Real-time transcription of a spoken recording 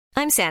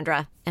I'm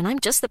Sandra, and I'm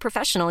just the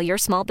professional your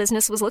small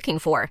business was looking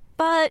for.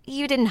 But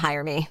you didn't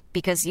hire me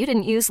because you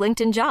didn't use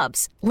LinkedIn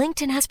Jobs.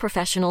 LinkedIn has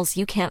professionals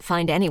you can't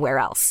find anywhere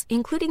else,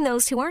 including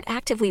those who aren't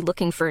actively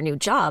looking for a new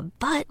job,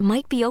 but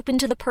might be open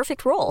to the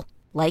perfect role,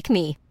 like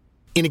me.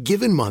 In a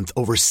given month,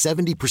 over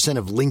 70%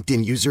 of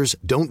LinkedIn users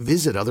don't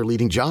visit other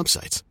leading job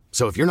sites.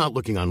 So if you're not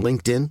looking on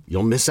LinkedIn,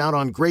 you'll miss out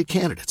on great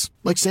candidates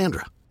like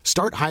Sandra.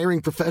 Start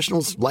hiring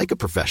professionals like a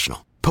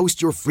professional.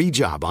 Post your free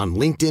job on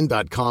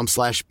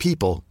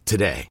linkedin.com/people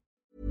today.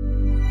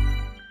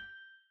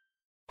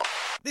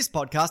 This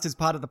podcast is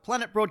part of the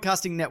Planet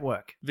Broadcasting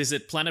Network.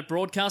 Visit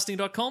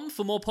planetbroadcasting.com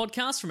for more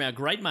podcasts from our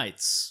great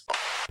mates.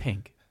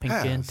 Pink.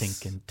 Pinkin,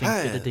 tinkin,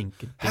 tinkin,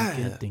 dinkin,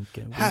 dinkin,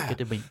 dinkin,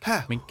 winkity wink,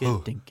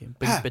 winkin, dinkin,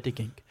 bing, bitty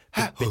gink,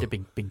 bitty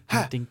bing, bing,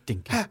 ding,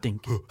 ding, ding, ding,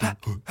 ding,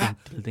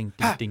 ding,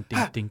 ding, ding,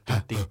 ding,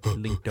 ding,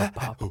 ding, link, da,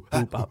 pop, boo,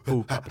 bop,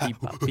 boo, bop, beep,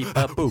 bop, beep,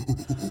 bop, boo.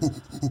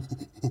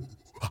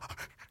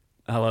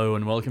 Hello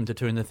and welcome to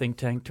Two in the Think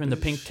Tank, Two in the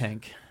Pink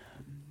Tank,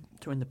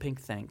 Two in the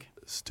Pink Tank.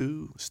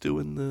 Stew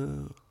in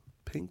the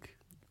pink?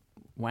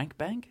 Wank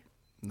Bank?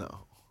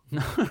 No.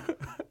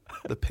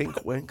 The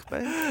Pink Wank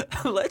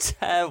Bank? Let's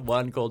have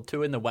one called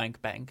Two in the Wank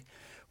Bank,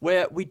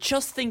 where we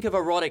just think of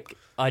erotic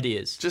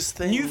ideas. Just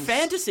things. New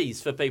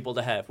fantasies for people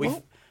to have. We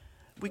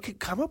could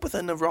come up with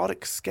an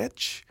erotic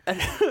sketch.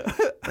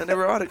 An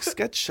erotic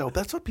sketch show.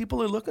 That's what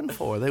people are looking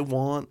for.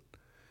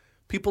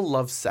 People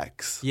love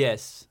sex.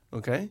 Yes.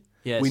 Okay?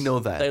 Yes. We know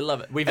that. They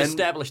love it.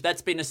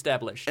 That's been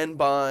established. And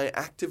by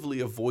actively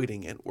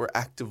avoiding it, we're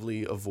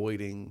actively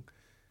avoiding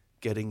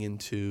getting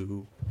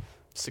into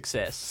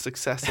success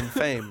and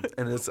fame.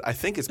 And I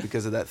think it's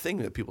because of that thing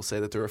that people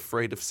say that they're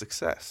afraid of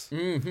success.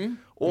 Mm-hmm.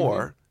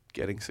 Or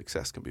getting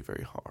success can be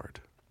very hard.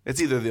 It's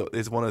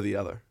it's one or the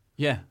other.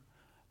 Yeah.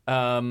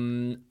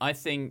 I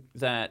think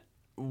that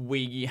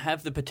we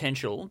have the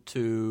potential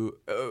to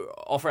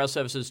offer our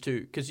services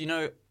to, because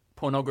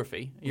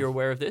pornography. You're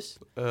aware of this?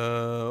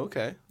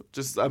 Okay.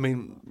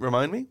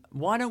 Remind me.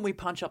 Why don't we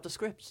punch up the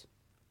scripts?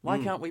 Why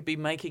can't we be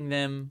making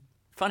them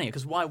funnier?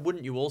 Because why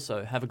wouldn't you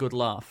also have a good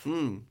laugh?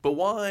 But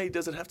why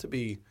does it have to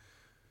be?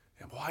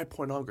 Why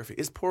pornography?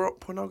 Is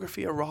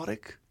pornography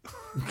erotic?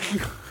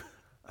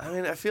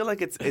 I feel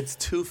like it's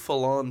too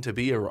full on to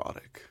be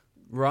erotic.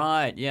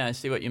 Right. Yeah, I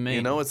see what you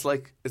mean. It's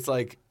like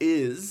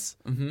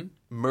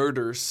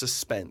murder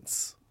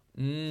suspense.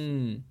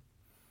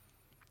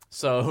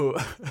 So,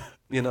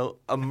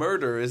 a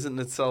murder isn't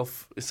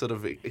itself sort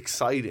of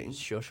exciting.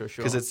 Sure.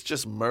 Because it's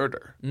just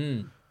murder.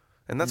 And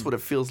that's what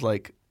it feels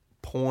like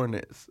porn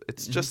is.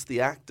 It's just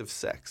the act of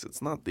sex.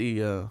 It's not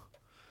it's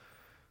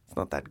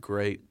not that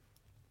great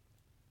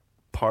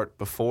part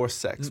before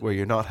sex where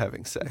you're not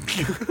having sex.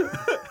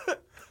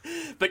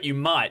 But you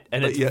might,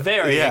 and it's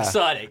very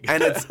exciting.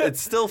 And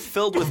it's still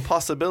filled with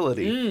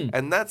possibility.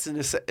 And that's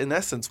in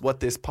essence what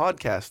this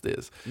podcast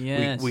is.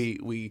 Yes.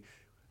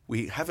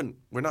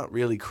 We're not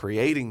really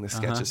creating the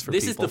sketches for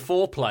this people. This is the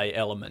foreplay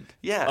element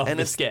of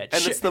the sketch.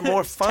 And it's the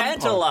more fun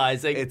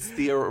tantalizing part. It's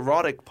the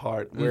erotic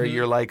part where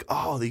you're like,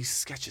 oh, these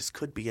sketches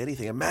could be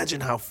anything.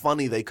 Imagine how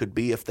funny they could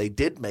be if they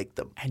did make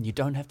them. And you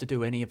don't have to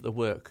do any of the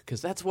work,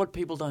 because that's what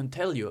people don't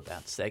tell you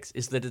about sex,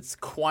 is that it's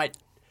quite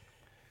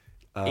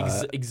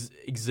it's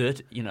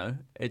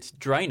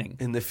draining.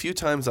 In the few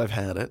times I've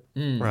had it,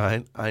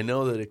 right, I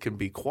know that it can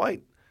be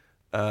quite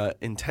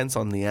intense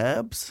on the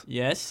abs.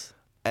 Yes.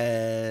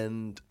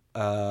 And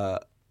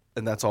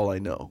that's all I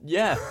know.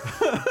 Yeah.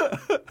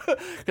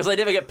 Because I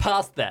never get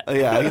past that.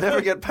 Yeah, I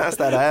never get past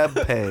that ab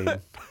pain.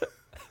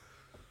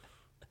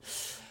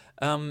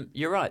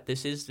 You're right.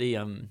 This is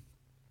the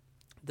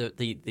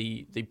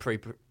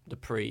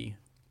pre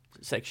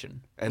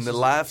section. And the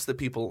laughs that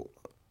people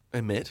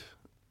emit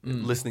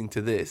listening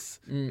to this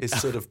is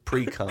sort of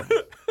pre-cum.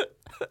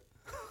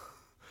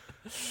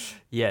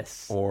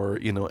 Yes. Or,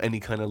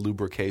 any kind of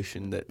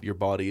lubrication that your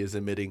body is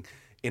emitting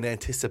in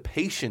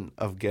anticipation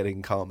of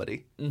getting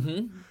comedy.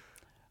 Mm-hmm.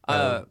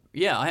 I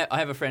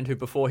have a friend who,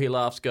 before he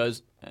laughs,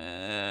 goes,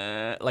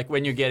 like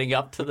when you're getting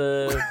up to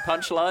the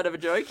punchline of a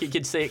joke, you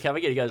can see it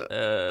coming, and he goes,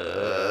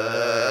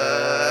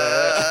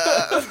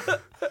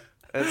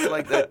 It's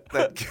like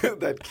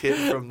that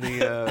kid from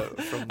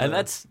and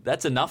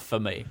that's enough for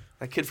me.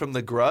 That kid from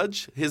The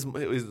Grudge.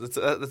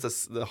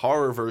 The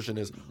horror version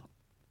is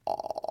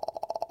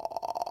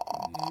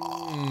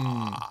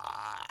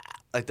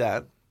like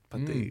that,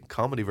 but the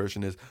comedy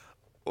version is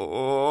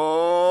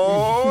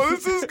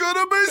this is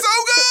gonna be so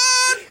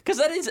good. Because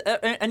that is,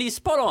 and he's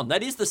spot on.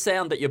 That is the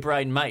sound that your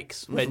brain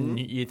makes when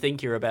you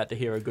think you're about to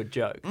hear a good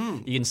joke.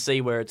 You can see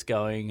where it's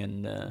going,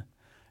 and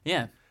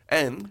yeah.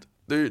 And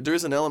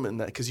there's an element in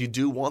that, because you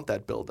do want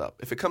that build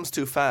up. If it comes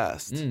too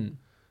fast,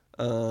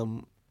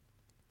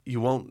 you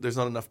won't. There's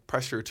not enough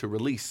pressure to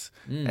release.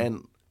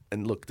 And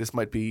look, this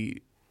might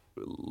be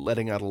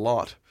letting out a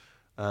lot,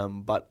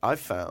 but I've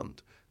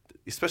found,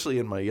 especially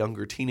in my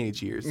younger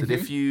teenage years, that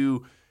if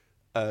you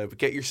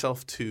get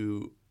yourself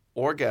to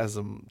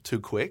orgasm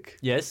too quick,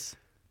 yes,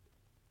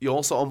 you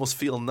also almost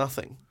feel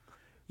nothing.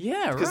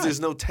 Yeah, right. Because there's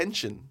no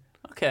tension.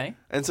 Okay.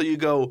 And so you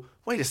go,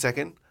 wait a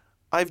second,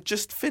 I've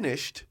just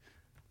finished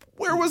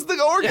Where was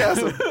the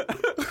orgasm?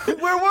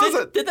 Where was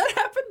it? Did that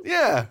happen?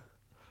 Yeah.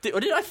 Or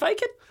did I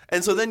fake it?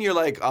 And so then you're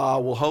like,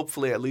 well,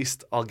 hopefully at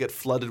least I'll get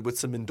flooded with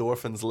some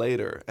endorphins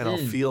later and I'll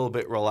feel a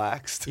bit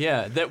relaxed.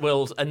 Yeah,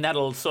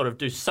 that'll sort of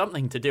do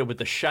something to deal with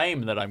the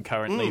shame that I'm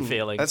currently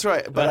feeling. That's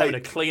right. But having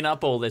to clean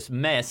up all this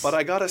mess. But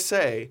I gotta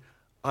say,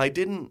 I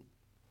didn't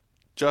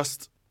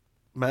just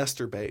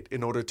masturbate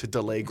in order to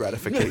delay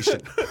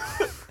gratification.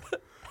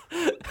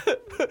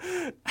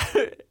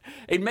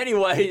 In many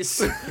ways,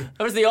 that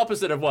was the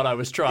opposite of what I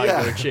was trying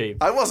to achieve.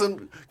 I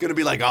wasn't going to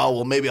be like, oh,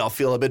 well, maybe I'll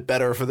feel a bit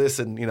better for this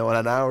in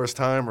an hour's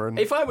time. Or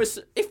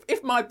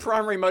If my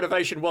primary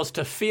motivation was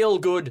to feel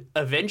good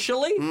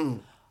eventually,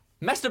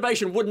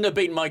 masturbation wouldn't have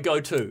been my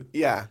go-to.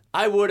 Yeah.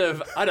 I would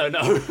have, I don't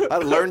know.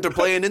 I'd learned to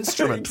play an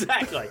instrument.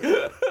 Exactly.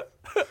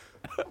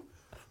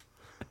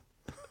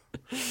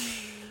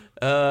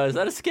 Is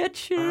that a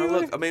sketch?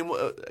 Look, I mean,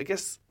 I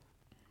guess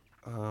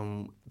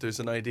there's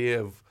an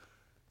idea of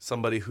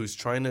somebody who's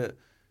trying to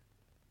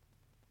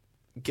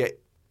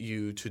get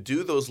you to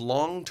do those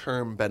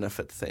long-term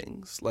benefit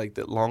things, like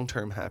that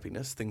long-term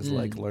happiness, things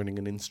like learning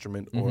an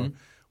instrument or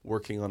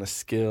working on a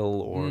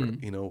skill or,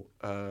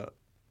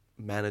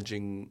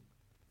 managing,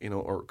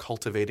 or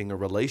cultivating a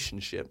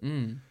relationship.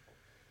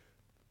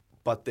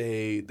 But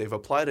they've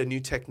applied a new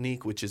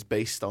technique which is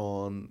based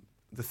on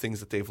the things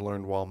that they've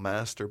learned while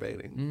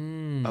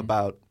masturbating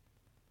about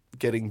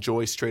getting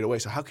joy straight away.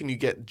 So how can you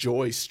get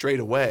joy straight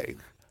away?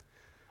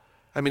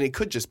 I mean, it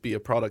could just be a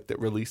product that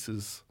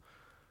releases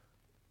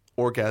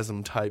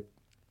orgasm-type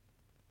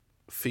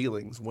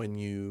feelings when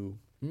you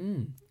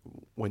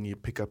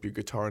pick up your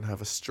guitar and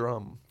have a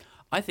strum.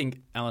 I think,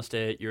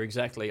 Alistair, you're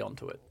exactly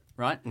onto it,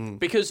 right?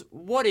 Because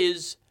what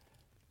is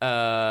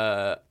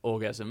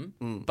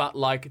orgasm but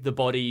like the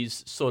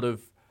body's sort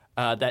of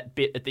that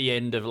bit at the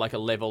end of like a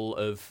level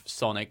of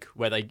Sonic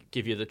where they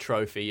give you the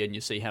trophy and you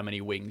see how many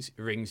rings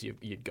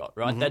you've got,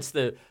 right? That's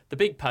the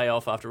big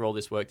payoff after all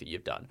this work that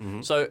you've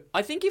done. So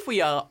I think if we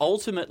are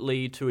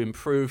ultimately to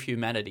improve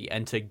humanity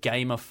and to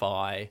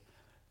gamify,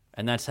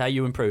 and that's how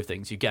you improve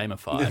things, you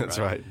gamify. That's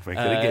right. Make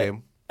it a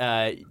game.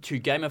 To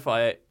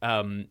gamify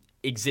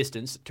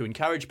existence, to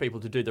encourage people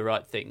to do the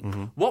right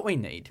thing, what we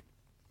need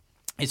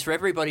is for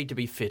everybody to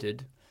be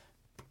fitted,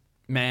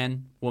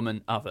 man,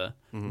 woman, other,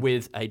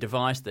 with a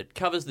device that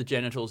covers the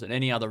genitals and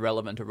any other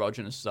relevant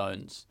erogenous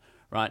zones,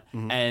 right?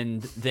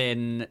 And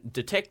then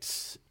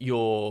detects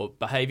your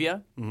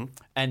behavior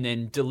and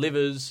then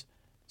delivers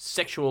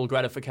sexual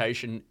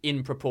gratification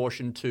in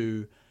proportion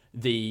to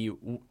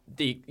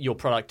your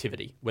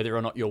productivity, whether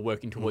or not you're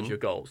working towards your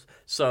goals.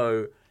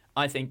 So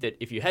I think that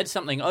if you had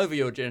something over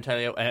your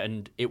genitalia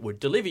and it would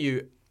deliver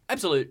you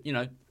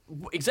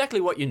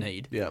exactly what you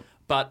need,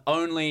 but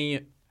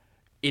only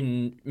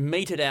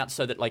meted out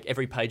so that like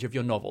every page of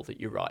your novel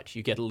that you write,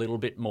 you get a little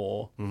bit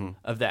more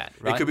of that,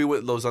 right? It could be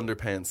with those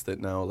underpants that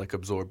now like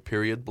absorb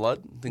period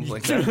blood, things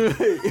like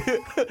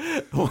that.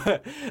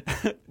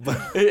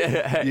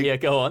 Yeah,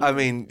 go on. I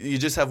mean, you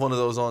just have one of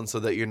those on so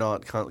that you're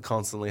not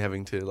constantly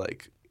having to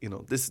like,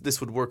 this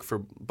would work for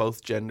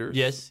both genders.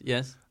 Yes.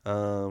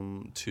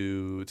 To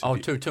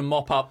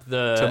mop up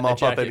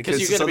because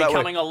you're going to be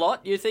coming a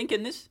lot. You think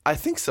in this? I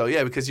think so.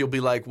 Yeah, because you'll be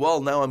like, well,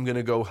 now I'm going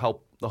to go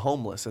help the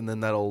homeless, and then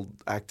that'll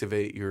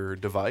activate your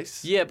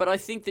device. Yeah, but I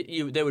think that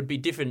there would be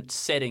different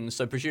settings.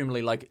 So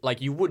presumably,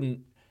 like you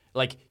wouldn't.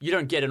 Like, you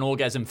don't get an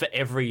orgasm for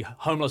every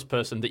homeless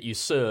person that you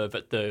serve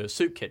at the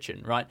soup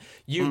kitchen, right?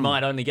 You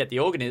might only get the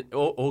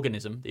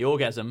orgasm,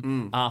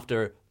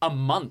 after a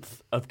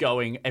month of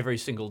going every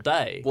single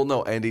day. Well,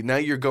 no, Andy, now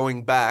you're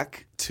going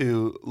back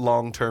to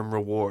long-term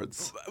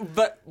rewards.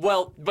 But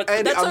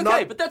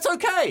that's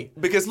okay.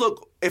 Because,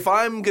 look, if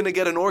I'm going to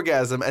get an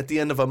orgasm at the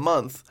end of a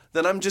month,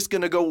 then I'm just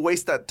going to go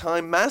waste that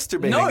time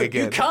masturbating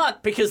again. No, you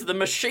can't, because the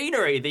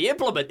machinery, the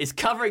implement, is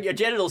covering your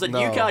genitals and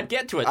you can't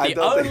get to it. The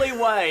only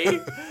way...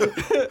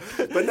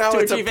 But now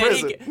it's a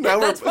prison.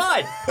 That's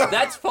fine.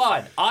 That's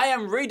fine. I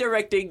am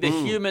redirecting the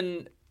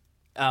human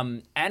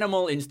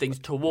animal instincts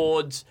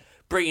towards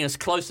bringing us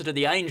closer to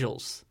the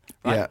angels,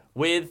 right? Yeah.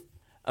 With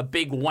a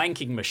big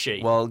wanking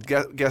machine. Well,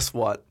 guess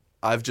what?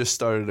 I've just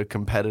started a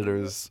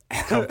competitor's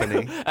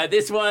company.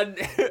 This one,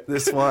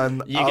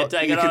 you can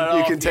take it on.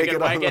 You can take it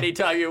wank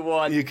anytime you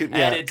want. You can,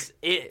 and it's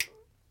it.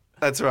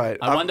 That's right.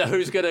 I wonder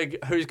who's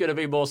gonna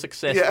be more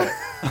successful.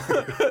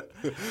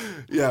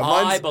 Yeah,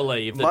 I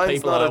believe that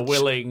people are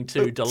willing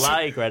to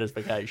delay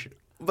gratification.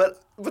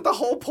 But the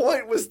whole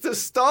point was to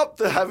stop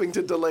having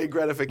to delay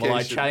gratification. Well,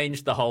 I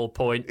changed the whole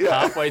point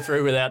halfway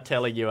through without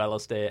telling you,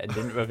 Alistair, and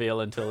didn't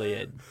reveal until the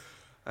end.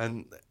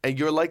 And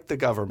you're like the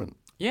government.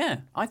 Yeah.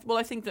 I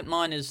think that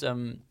mine is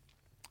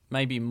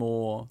maybe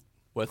more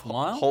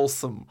worthwhile.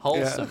 Wholesome.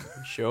 Yeah.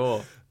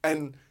 Sure.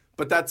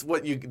 But that's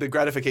what the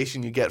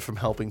gratification you get from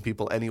helping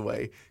people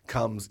anyway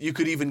comes. You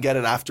could even get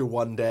it after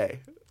one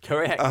day.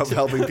 Correct. of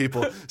helping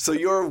people. So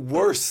you're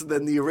worse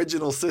than the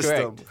original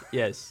system. Correct.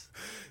 Yes.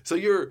 So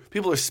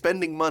people are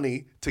spending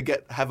money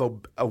to have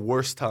a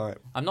worse time.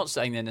 I'm not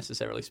saying they're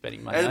necessarily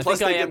spending money. And I plus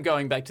think I they am get-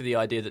 going back to the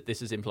idea that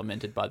this is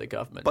implemented by the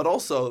government. But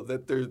also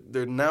that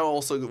they're now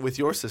also with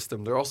your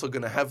system, they're also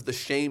going to have the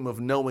shame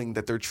of knowing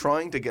that they're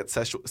trying to get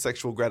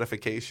sexual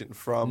gratification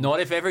from. Not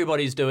if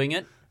everybody's doing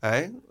it.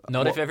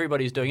 Not if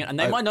everybody's doing it. And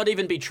they might not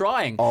even be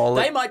trying.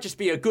 They might just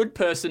be a good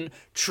person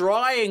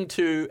trying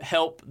to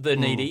help the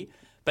needy.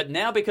 But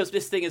now because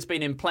this thing has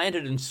been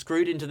implanted and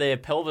screwed into their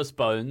pelvis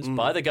bones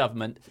by the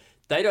government,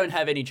 they don't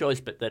have any choice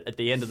but that at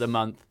the end of the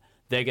month,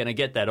 they're going to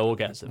get that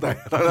orgasm. They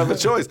don't have a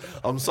choice.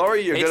 I'm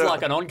sorry, It's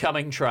like an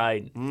oncoming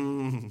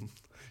train.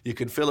 You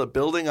can feel it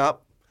building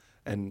up,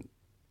 and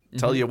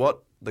tell you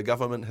what, the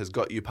government has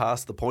got you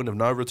past the point of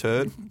no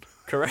return,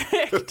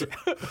 Correct.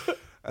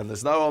 and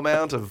there's no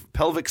amount of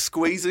pelvic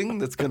squeezing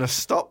that's going to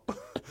stop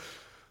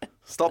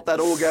that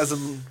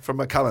orgasm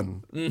from a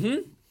coming.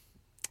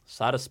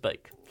 So to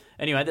speak.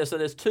 Anyway,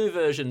 there's two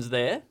versions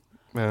there.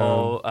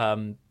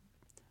 Of,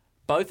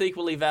 both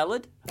equally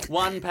valid.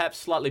 One perhaps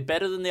slightly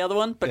better than the other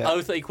one, but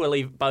both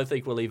equally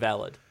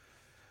valid.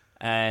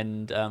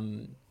 And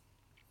I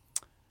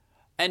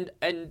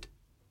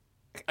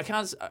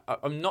can't.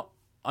 I'm not.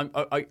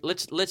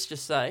 Let's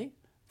just say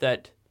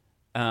that.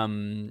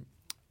 I'm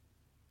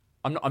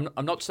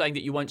not saying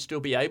that you won't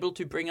still be able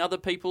to bring other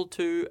people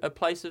to a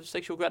place of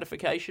sexual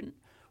gratification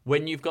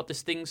when you've got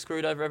this thing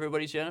screwed over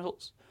everybody's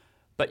genitals,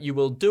 but you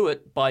will do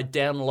it by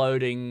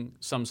downloading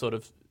some sort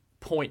of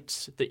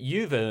points that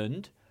you've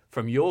earned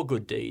from your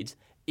good deeds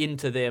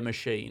into their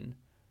machine.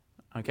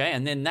 Okay?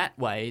 And then that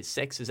way,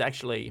 sex is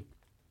actually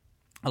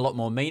a lot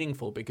more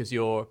meaningful because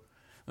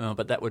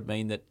but that would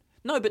mean that,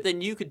 no, but then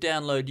you could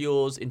download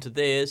yours into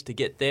theirs to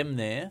get them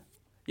there.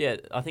 Yeah,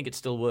 I think it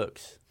still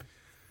works.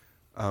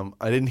 I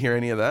didn't hear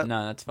any of that.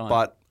 No, that's fine.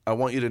 But I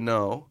want you to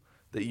know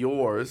that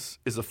yours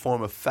is a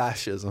form of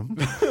fascism.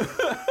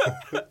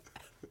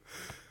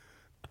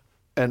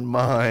 And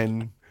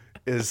mine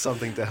is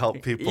something to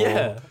help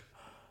people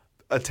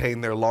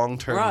attain their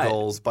long-term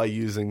goals by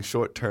using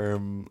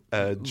short-term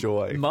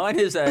joy. Mine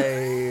is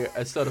a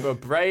sort of a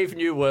brave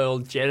new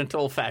world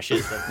genital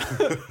fascism.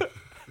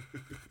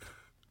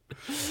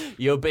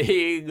 You're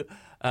being...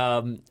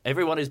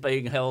 everyone is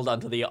being held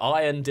under the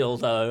iron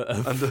dildo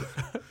of...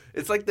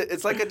 It's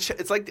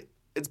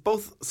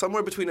both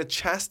somewhere between a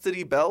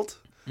chastity belt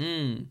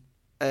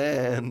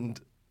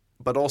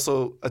but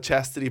also a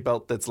chastity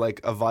belt that's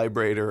like a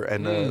vibrator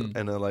and a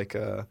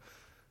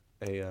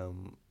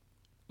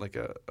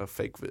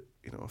fake, a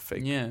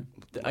fake. Yeah,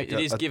 like it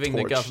is giving the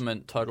torch.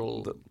 government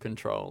total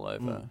control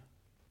over.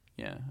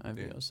 Over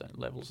your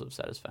levels of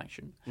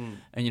satisfaction,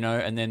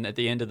 and then at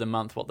the end of the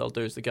month, what they'll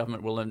do is the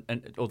government will,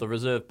 or the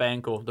Reserve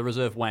Bank or the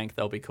Reserve Wank,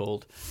 they'll be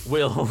called,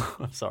 will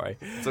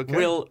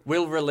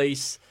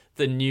release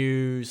the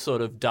new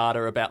sort of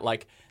data about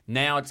like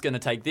now it's going to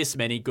take this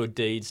many good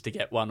deeds to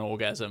get one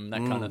orgasm, that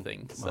kind of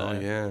thing. So,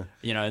 and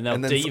they'll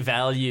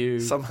devalue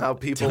somehow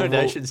people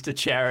donations to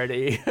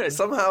charity.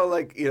 Somehow,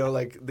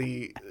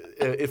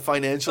 if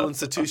financial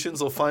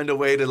institutions will find a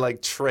way to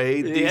like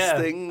trade these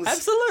things,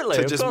 absolutely,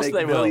 to just make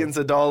millions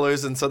of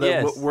dollars, and so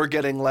that we're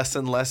getting less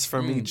and less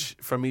from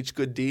each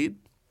good deed.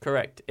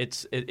 Correct.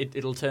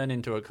 It'll turn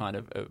into a kind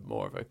of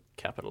more of a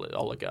capital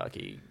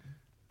oligarchy.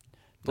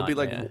 It'll be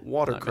like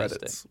water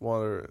credits.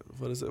 Water.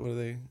 What is it? What are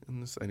they in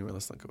this? Anyway,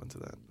 let's not go into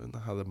that. And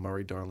how the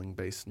Murray-Darling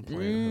Basin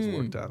plan has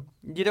worked out.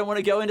 You don't want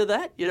to go into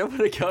that. You don't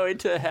want to go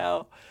into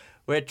how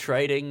we're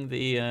trading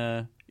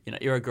the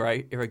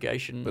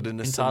irrigation but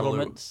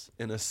entitlements.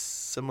 In a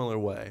similar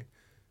way,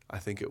 I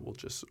think it will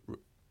just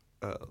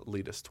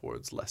lead us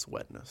towards less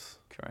wetness.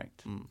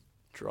 Correct.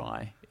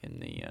 Dry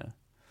in the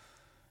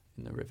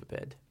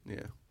riverbed.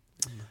 Yeah.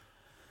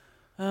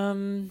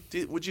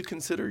 Would you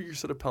consider your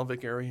sort of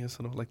pelvic area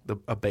sort of like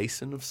a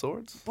basin of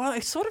sorts? Well,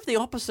 it's sort of the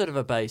opposite of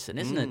a basin,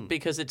 isn't it?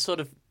 Because it's sort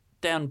of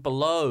down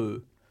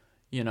below,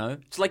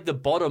 It's like the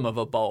bottom of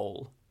a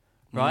bowl,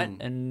 right?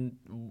 And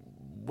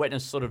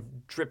wetness sort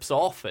of drips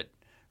off it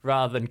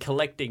rather than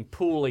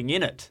pooling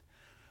in it.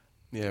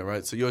 Yeah,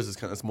 right. So yours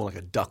is it's more like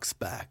a duck's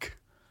back.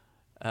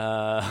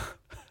 Yeah,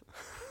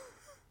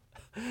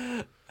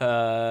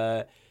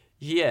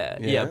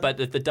 but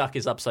the duck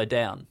is upside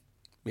down.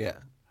 Yeah.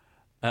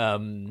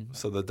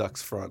 So the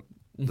duck's front,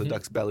 the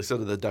duck's belly,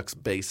 sort of the duck's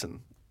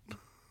basin.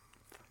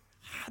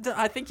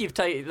 I think you've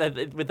taken,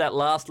 with that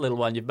last little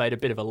one, you've made a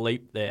bit of a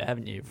leap there,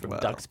 haven't you? From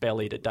duck's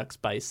belly to duck's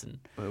basin.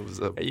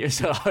 You're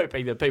sort of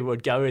hoping that people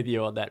would go with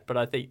you on that, but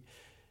I think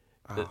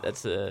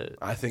that's a...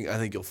 I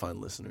think you'll find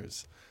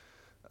listeners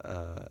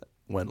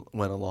went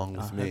along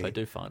with me. I hope I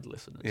do find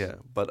listeners. Yeah,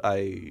 but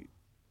I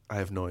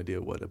have no idea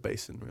what a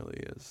basin really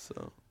is.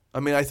 So I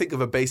mean, I think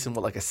of a basin,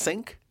 like a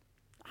sink?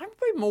 I'd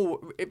be more,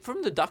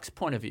 from the duck's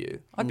point of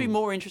view, I'd be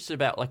more interested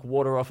about like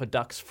water off a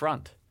duck's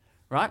front,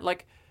 right?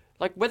 Like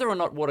whether or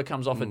not water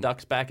comes off a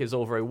duck's back is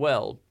all very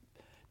well.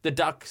 The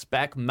duck's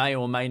back may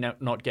or may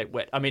not get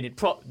wet. I mean,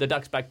 the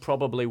duck's back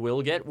probably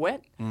will get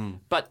wet,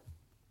 but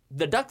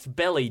the duck's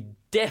belly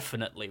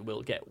definitely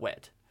will get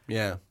wet.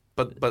 Yeah,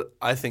 but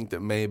I think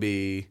that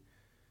maybe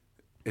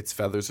its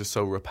feathers are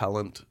so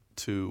repellent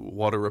to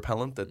water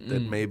repellent that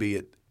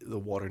maybe the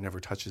water never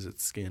touches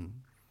its skin.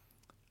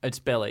 Its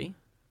belly.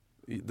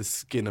 The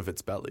skin of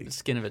its belly. The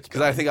skin of its belly.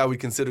 Because I think I would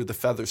consider the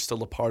feathers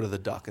still a part of the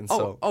duck, and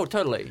so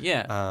totally,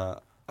 yeah.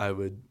 I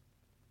would.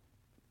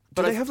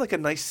 Do they have like a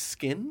nice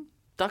skin?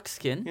 Duck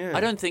skin? Yeah. I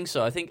don't think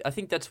so. I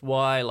think that's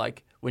why,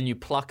 like, when you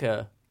pluck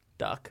a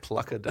duck,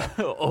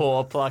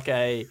 or pluck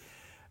a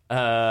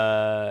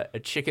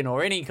chicken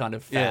or any kind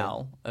of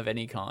fowl of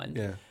any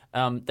kind,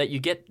 that you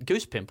get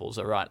goose pimples.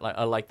 Are right,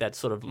 like that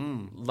sort of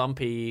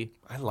lumpy.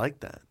 I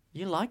like that.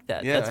 You like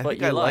that? Yeah, that's I what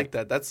think you I like. like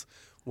that. That's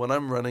when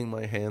I'm running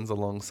my hands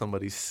along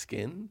somebody's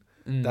skin.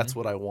 That's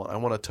what I want. I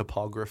want a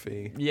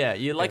topography. Yeah,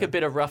 you like a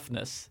bit of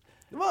roughness.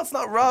 Well, it's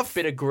not rough.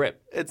 Bit of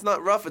grip. It's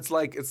not rough. It's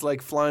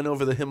like flying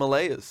over the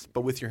Himalayas,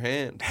 but with your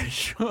hand.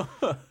 Sure.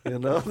 You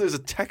know, there's a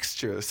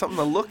texture, there's something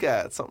to look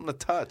at, something to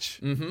touch.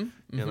 You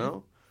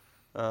know,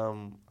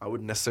 I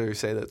wouldn't necessarily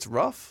say that it's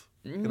rough.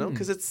 You know,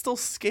 because it's still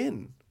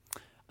skin.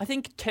 I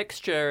think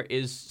texture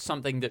is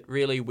something that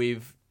really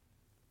we've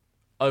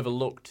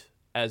overlooked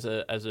as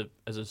a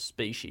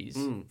species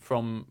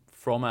from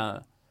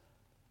the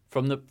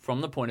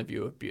point of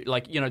view of beauty.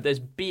 Like, you know, there's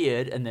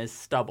beard and there's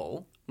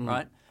stubble,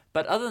 right?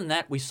 But other than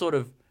that, we sort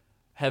of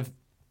have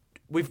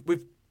we've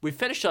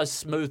fetishized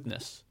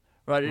smoothness,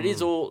 right? It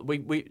is all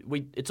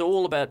it's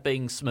all about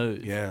being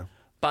smooth. Yeah.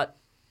 But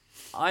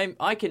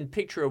I can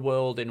picture a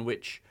world in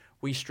which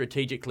we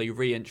strategically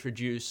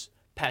reintroduce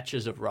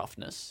patches of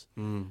roughness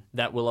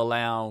that will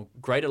allow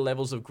greater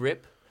levels of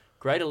grip,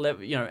 greater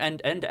level, you know,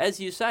 and as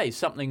you say,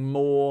 something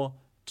more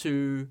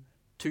to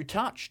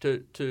touch, to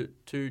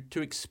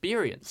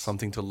experience,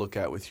 Something to look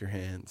at with your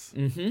hands.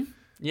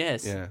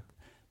 Yes. Yeah.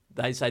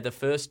 They say the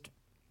first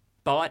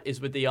bite is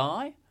with the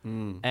eye,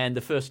 and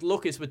the first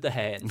look is with the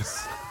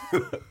hands.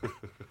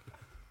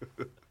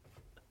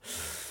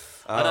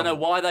 I don't know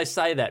why they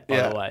say that,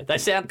 by the way. They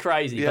sound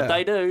crazy, but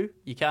they do.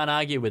 You can't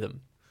argue with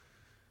them.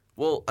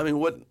 Well, I mean,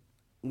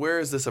 where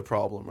is this a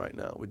problem right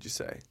now, would you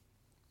say?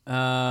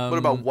 What What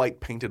about white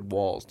painted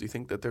walls? Do you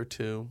think that they're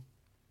too...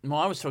 Well,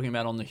 I was talking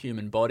about on the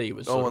human body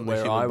was sort of on the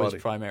where human I was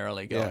body.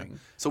 primarily going.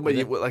 So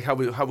maybe, like, how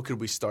could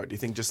we start? Do you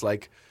think just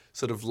like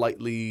sort of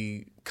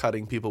lightly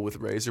cutting people with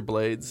razor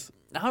blades?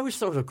 I was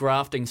sort of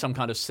grafting some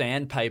kind of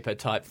sandpaper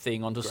type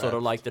thing onto sort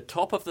of like the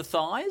top of the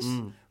thighs,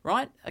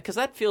 right? Because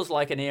that feels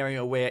like an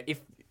area where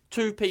if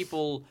two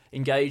people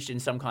engaged in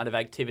some kind of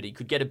activity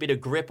could get a bit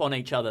of grip on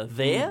each other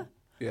there,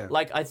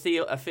 like I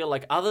feel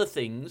like other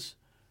things,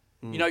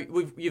 you know,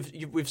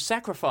 we've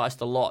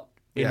sacrificed a lot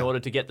in order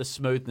to get the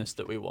smoothness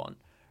that we want.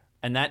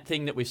 And that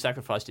thing that we've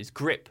sacrificed is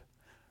grip,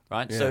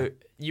 right? Yeah. So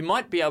you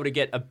might be able to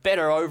get a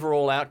better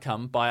overall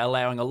outcome by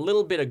allowing a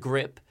little bit of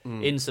grip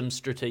in some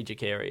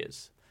strategic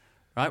areas,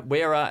 right?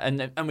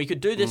 And we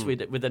could do this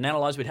with an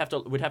analyzer.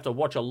 We'd have to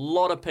watch a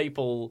lot of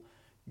people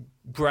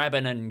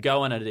grabbing and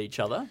going at each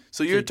other.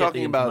 So you're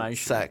talking about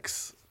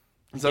sex.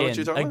 Is that what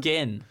you're talking about?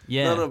 Again,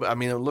 yeah. No, I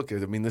mean, look, I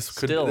mean,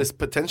 this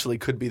potentially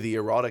could be the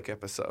erotic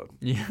episode.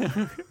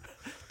 Yeah.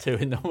 Two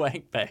in the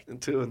wank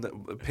bank. Two in the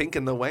pink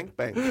in the wank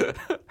bank.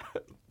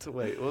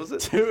 Wait, what was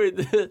it?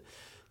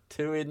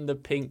 Two in the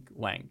pink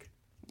wank.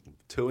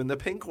 Two in the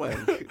pink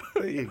wank.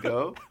 There you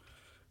go.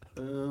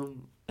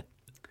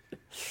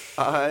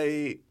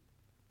 I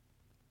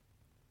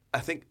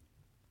think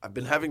I've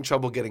been having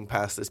trouble getting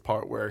past this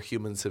part where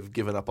humans have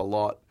given up a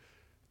lot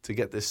to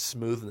get this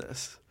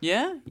smoothness.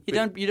 Yeah? You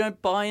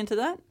don't buy into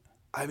that?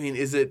 I mean,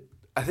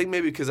 I think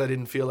maybe because I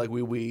didn't feel like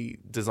we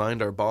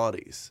designed our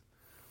bodies.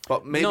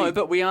 But maybe... No,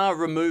 but we are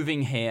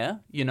removing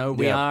hair. You know,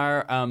 we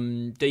are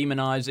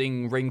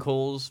demonizing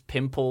wrinkles,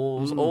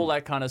 pimples, all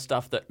that kind of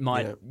stuff that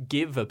might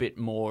give a bit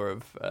more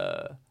of,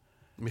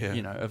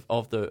 you know,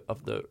 of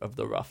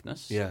the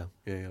roughness. Yeah,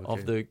 okay.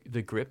 Of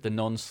the grip, the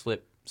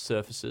non-slip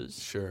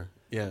surfaces. Sure.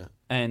 Yeah.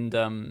 And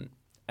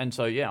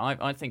so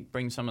I think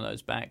bring some of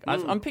those back.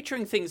 I'm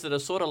picturing things that are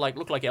sort of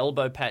look like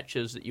elbow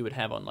patches that you would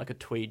have on like a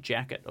tweed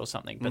jacket or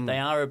something, but they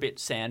are a bit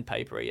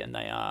sandpapery, and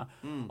they are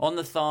on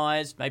the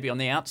thighs, maybe on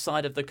the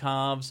outside of the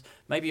calves,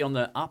 maybe on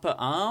the upper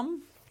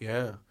arm.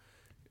 Yeah,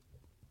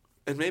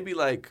 and maybe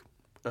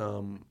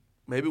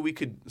maybe we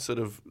could sort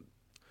of,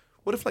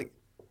 what if like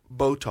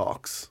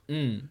Botox,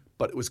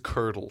 but it was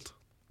curdled.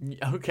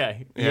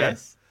 Okay. Yeah.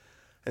 Yes.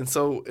 And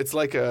so it's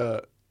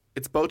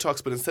it's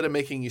Botox, but instead of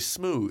making you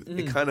smooth,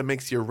 it kind of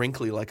makes you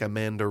wrinkly like a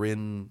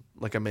mandarin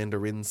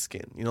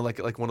skin. You know,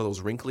 like one of those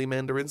wrinkly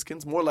mandarin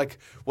skins. More like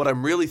what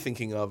I'm really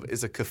thinking of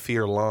is a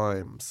kaffir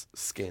lime's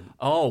skin.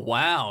 Oh,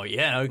 wow.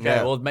 Yeah, okay.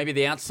 Yeah. Well, maybe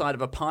the outside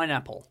of a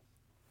pineapple.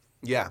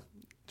 Yeah,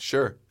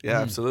 sure.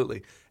 Yeah,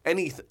 absolutely.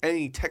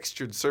 Any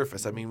textured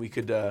surface. I mean, we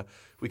could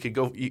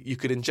go. You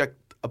could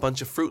inject a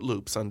bunch of Fruit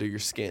Loops under your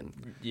skin.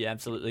 You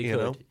absolutely You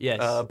could. know,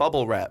 Yes.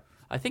 bubble wrap.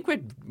 I think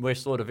we're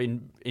sort of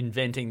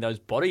inventing those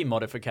body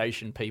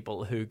modification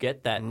people who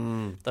get that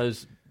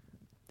those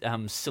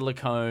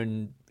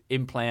silicone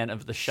implant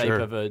of the shape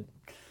of a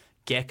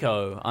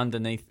gecko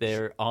underneath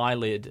their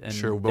eyelid, and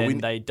then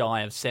they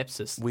die of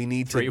sepsis. We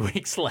need 3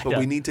 weeks later. But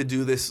we need to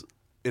do this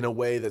in a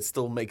way that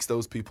still makes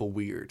those people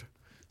weird.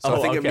 So I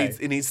think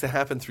it needs to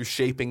happen through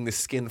shaping the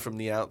skin from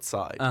the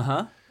outside.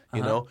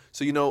 You know?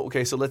 So,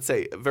 okay, so let's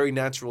say a very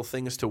natural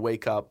thing is to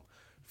wake up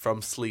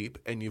from sleep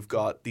and you've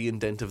got the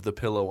indent of the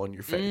pillow on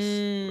your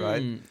face,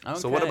 right? Okay.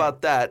 So what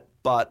about that,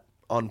 but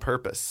on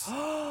purpose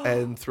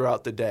and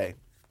throughout the day?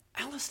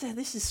 Alistair,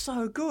 this is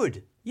so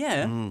good.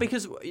 Yeah,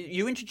 because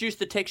you introduce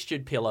the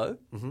textured pillow,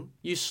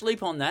 you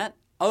sleep on that,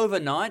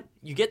 overnight,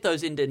 you get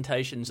those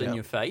indentations in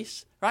your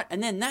face, right?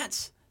 And then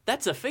that's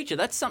a feature.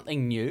 That's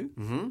something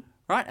new,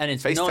 right? And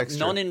it's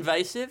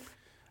non-invasive.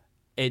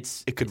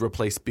 It could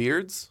replace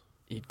beards.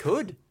 It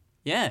could.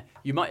 Yeah.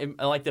 You might,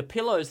 like the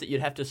pillows that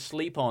you'd have to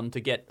sleep on to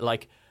get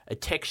like a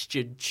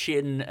textured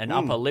chin and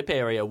upper lip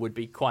area would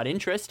be quite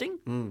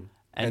interesting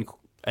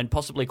and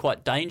possibly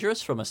quite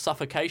dangerous from a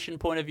suffocation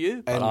point of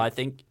view. But I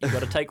think you've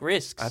got to take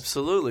risks.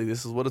 Absolutely.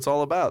 This is what it's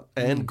all about.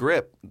 And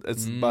grip.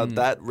 It's about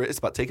that. It's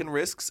about taking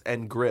risks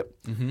and grip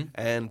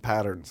and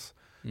patterns.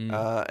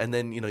 And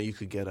then, you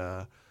could get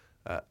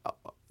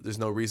there's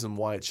no reason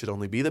why it should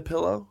only be the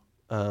pillow.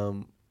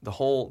 The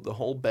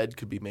whole bed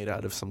could be made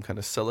out of some kind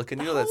of silicone.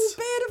 The whole bed,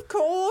 of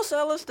course,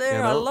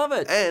 Alistair. I love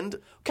it. And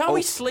can't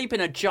we sleep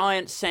in a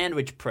giant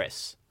sandwich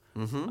press?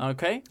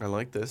 Okay, I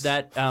like this.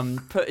 That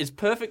is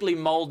perfectly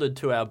molded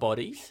to our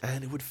bodies,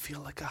 and it would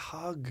feel like a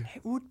hug.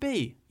 It would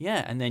be,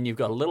 yeah. And then you've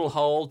got a little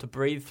hole to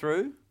breathe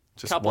through,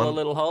 a couple of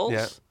little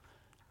holes,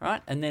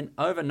 right? And then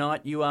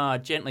overnight you are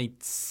gently.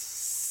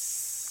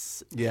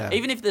 Yeah.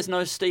 Even if there's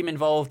no steam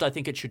involved, I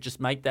think it should just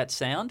make that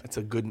sound. It's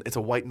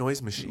a white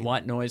noise machine.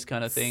 White noise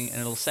kind of thing,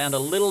 and it'll sound a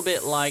little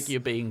bit like you're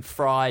being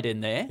fried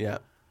in there. Yeah.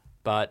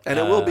 But it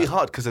will be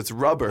hot because it's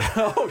rubber.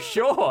 Oh,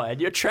 sure,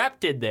 and you're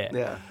trapped in there.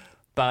 Yeah.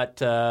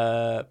 But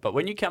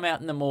when you come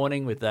out in the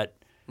morning with that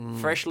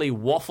freshly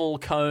waffle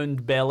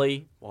coned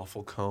belly,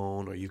 waffle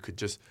cone, or you could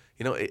just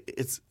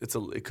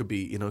it could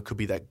be it could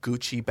be that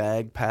Gucci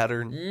bag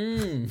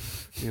pattern,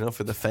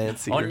 for the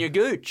fancy on your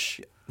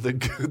gooch. The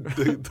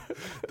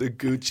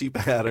Gucci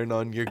pattern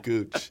on your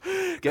gooch.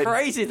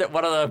 Crazy that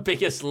one of the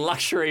biggest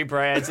luxury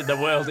brands in the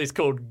world is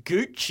called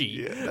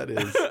Gucci. Yeah, that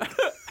is.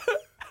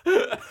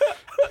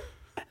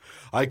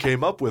 I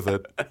came up with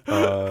it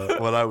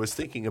when I was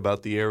thinking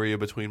about the area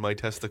between my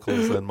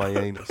testicles and my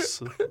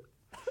anus.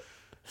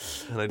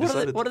 And I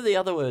decided. What are the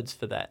other words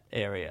for that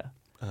area?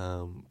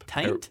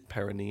 Taint?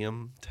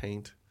 Perineum,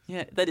 taint.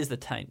 Yeah, that is the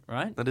taint,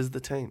 right? That is the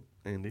taint,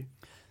 Andy.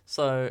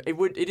 So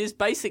it is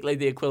basically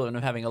the equivalent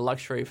of having a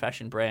luxury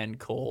fashion brand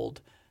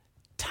called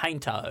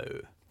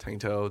Tainto.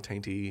 Tainto,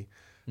 Tainty,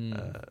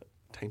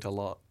 Taint a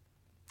lot.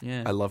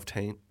 Yeah. I love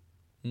taint.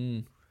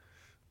 A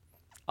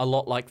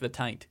lot like the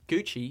taint.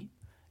 Gucci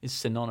is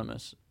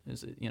synonymous,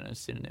 is a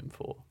synonym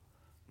for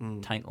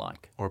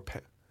taint-like. Or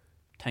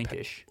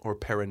taintish. Or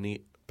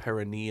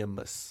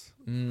perineumous.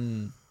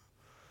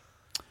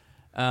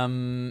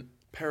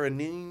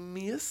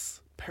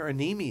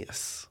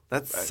 Perinemus?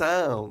 That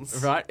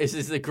sounds right. Is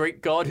this the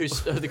Greek god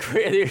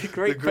the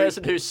Greek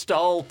person who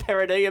stole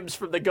perineums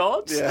from the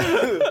gods?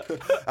 Yeah.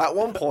 At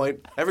one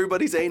point,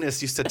 everybody's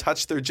anus used to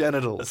touch their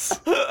genitals.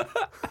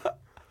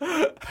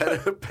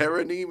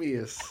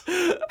 Perinemus.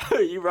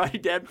 Are you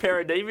writing down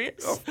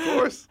perinemus? Of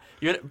course.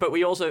 But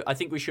I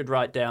think we should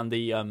write down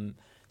the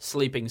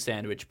sleeping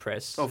sandwich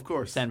press. Of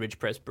course. Sandwich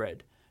press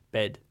bed.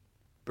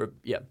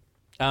 Yeah.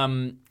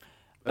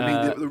 I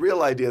mean, the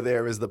real idea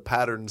there is the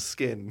patterned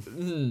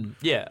skin.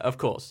 Yeah, of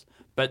course.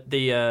 But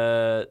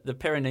the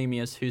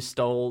perinemus who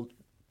stole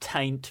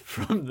taint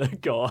from the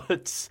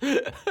gods.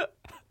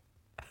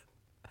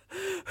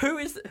 Who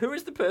is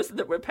the person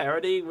that we're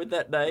parodying with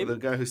that name? The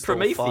guy who stole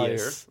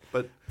Prometheus. fire.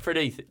 But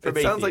Prometheus.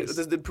 It sounds like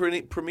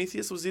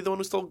Prometheus, was he the one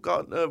who stole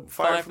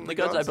fire from the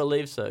gods? I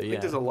believe so, yeah. I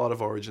think there's a lot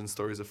of origin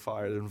stories of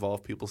fire that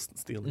involve people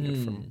stealing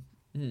it from...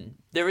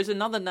 There is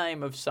another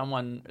name of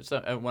someone,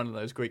 one of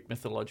those Greek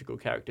mythological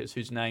characters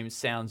whose name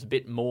sounds a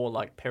bit more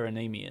like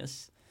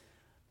Perinemus,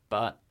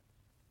 but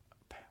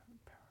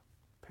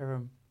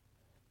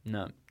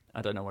no,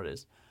 I don't know what it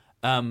is.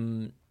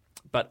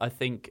 But I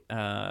think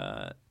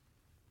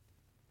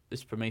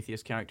this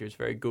Prometheus character is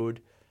very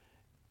good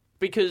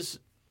because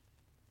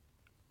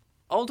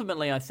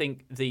ultimately I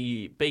think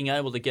the being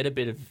able to get a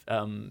bit of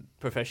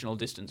professional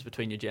distance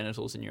between your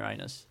genitals and your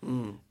anus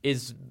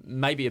is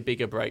maybe a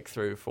bigger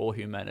breakthrough for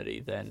humanity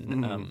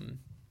than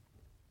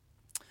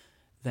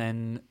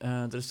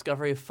the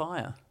discovery of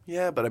fire.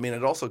 Yeah, but I mean,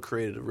 it also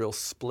created a real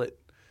split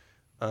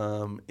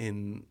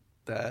in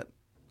that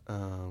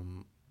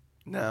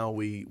now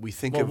we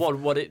think of...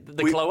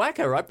 the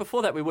cloaca, right?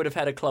 Before that we would have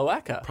had a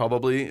cloaca.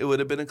 Probably it would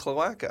have been a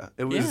cloaca.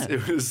 It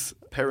was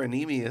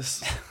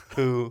Perinemus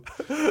who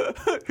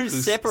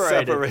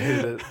separated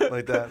it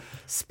like that.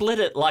 Split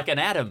it like an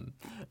atom.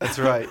 That's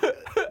right.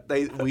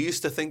 We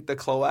used to think the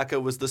cloaca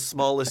was the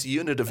smallest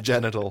unit of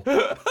genital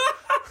that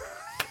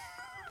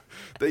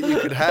you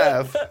could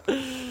have.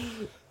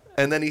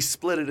 And then he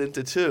split it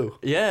into two.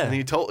 Yeah. And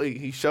he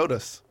showed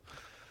us.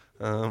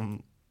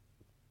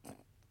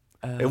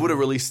 It would have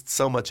released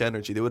so much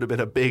energy. There would have been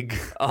a big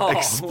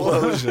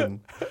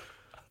explosion.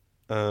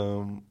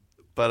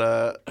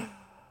 But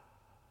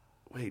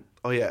wait.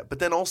 Oh yeah, but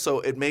then also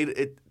it made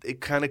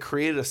it kind of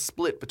created a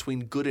split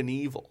between good and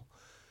evil,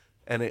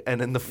 and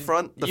in the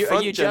front.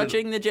 Are you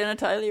judging the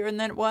genitalia in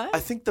that way? I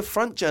think the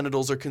front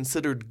genitals are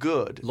considered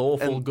good,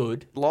 Lawful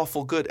good,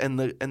 and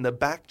the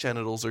back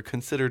genitals are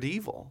considered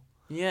evil.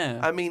 Yeah.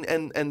 I mean,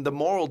 and the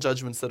moral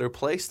judgments that are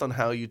placed on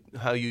how you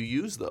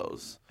use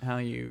those, how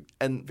you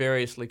and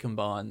variously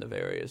combine the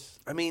various.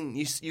 I mean,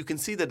 you can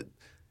see that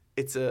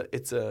it's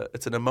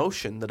an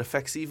emotion that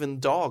affects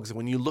even dogs.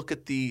 When you look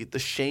at the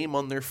shame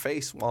on their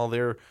face while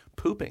they're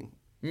pooping.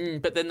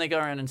 But then they go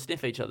around and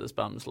sniff each other's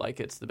bums like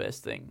it's the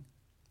best thing.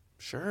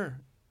 Sure,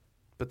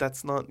 but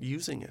that's not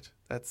using it.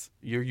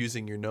 You're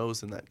using your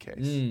nose in that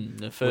case.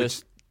 The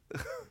first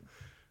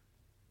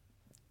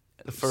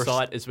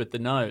sight is with the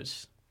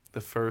nose. The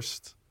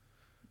first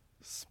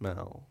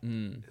smell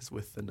is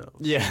with the nose.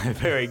 Yeah,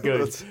 very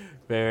good.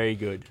 Very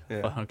good.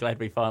 Yeah. Well, I'm glad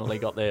we finally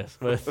got there.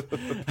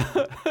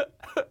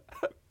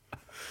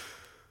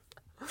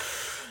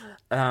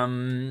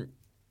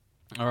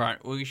 All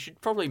right. Well, we should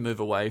probably move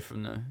away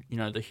from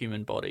the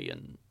human body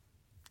and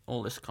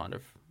all this kind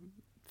of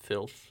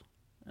filth.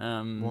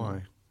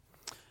 Why?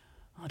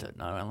 I don't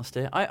know,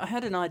 Alistair. I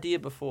had an idea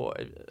before,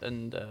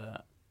 and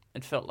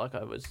it felt like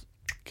I was.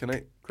 Can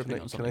I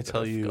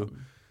tell you?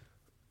 Forgotten.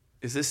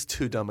 Is this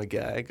too dumb a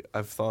gag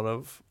I've thought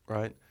of?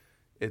 Right?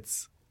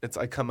 It's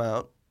I come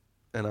out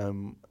and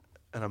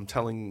I'm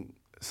telling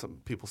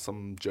some people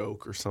some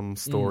joke or some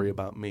story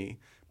about me,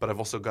 but I've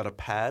also got a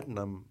pad and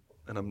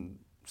I'm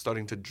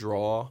starting to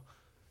draw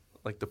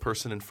like the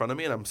person in front of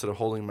me, and I'm sort of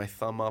holding my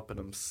thumb up and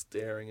I'm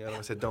staring at him.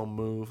 I said, "Don't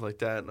move," like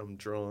that, and I'm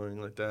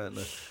drawing like that, and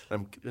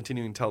I'm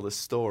continuing to tell this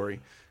story.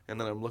 And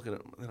then I'm looking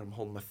at him, and I'm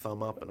holding my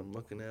thumb up, and I'm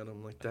looking at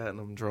him like that,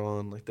 and I'm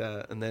drawing like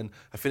that. And then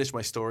I finish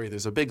my story.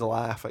 There's a big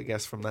laugh, I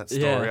guess, from that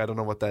story. Yeah. I don't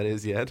know what that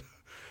is yet.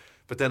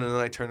 But then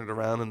I turn it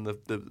around, and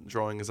the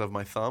drawing is of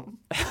my thumb.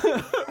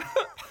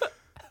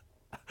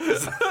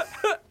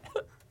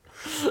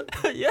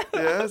 Yeah.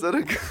 Yeah, is that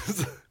a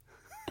good...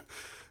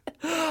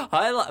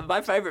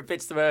 My favourite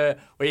bit's where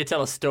you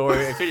tell a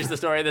story, and finish the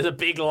story, and there's a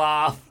big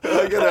laugh.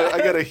 I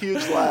got a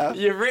huge laugh.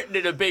 You've written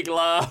in a big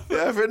laugh.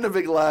 Yeah, I've written a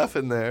big laugh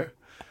in there.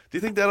 Do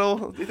you think that'll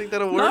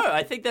work? No,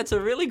 I think that's a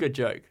really good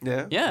joke.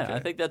 Yeah? Yeah, Okay. I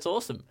think that's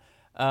awesome.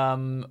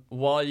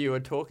 While you were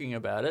talking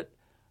about it,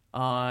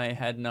 I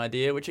had an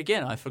idea, which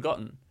again I've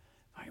forgotten.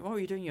 Wait, what were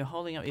you doing? You're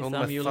holding up your Holding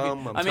thumb. my You're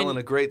thumb. looking. I'm telling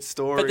a great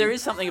story. But there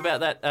is something about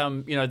that.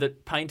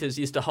 That painters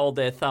used to hold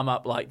their thumb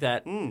up like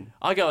that.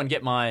 I go and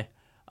get my.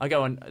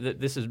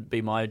 This would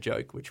be my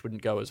joke, which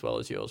wouldn't go as well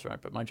as yours, right?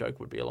 But my joke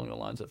would be along the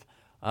lines of,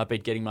 I've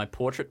been getting my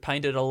portrait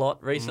painted a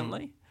lot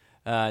recently,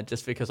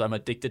 just because I'm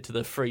addicted to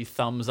the free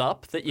thumbs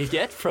up that you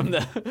get from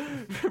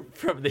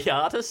the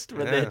artist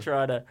when they're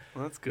trying to.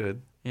 Well, that's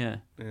good. Yeah.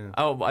 Yeah.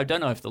 Oh, I don't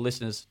know if the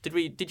listeners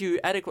did you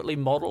adequately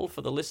model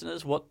for the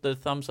listeners what the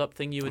thumbs up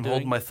thing you were I'm doing?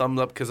 holding my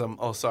thumbs up because I'm.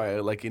 Oh, sorry.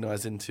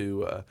 As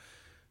into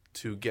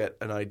to get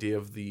an idea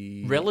of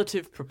the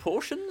relative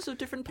proportions of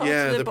different parts of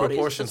their the bodies?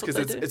 proportions, That's because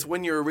what they do? it's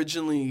when you're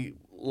originally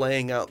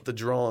laying out the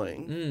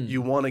drawing,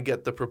 you want to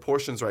get the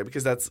proportions right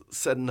because that's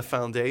setting the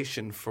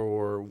foundation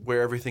for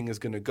where everything is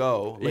going to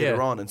go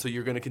later on, and so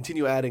you're going to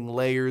continue adding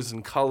layers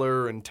and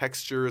color and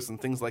textures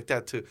and things like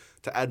that to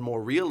add more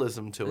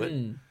realism to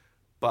it.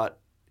 But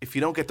if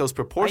you don't get those Are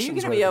proportions, you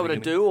going to right be at able the to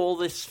beginning- do all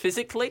this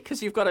physically?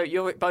 Because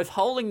you're both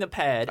holding the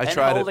pad I and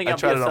tried holding it. I up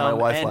tried your it on my thumb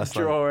wife and last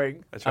night.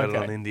 drawing. I tried it Okay.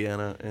 on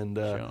Indiana, and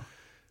Sure.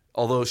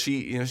 although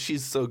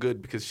she's so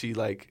good because she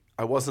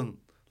I wasn't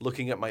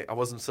I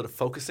wasn't sort of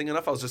focusing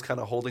enough. I was just kind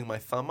of holding my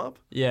thumb up.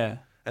 Yeah.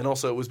 And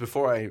also, it was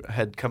before I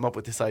had come up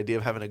with this idea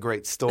of having a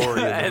great story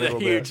in the And a middle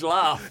huge there.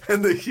 laugh.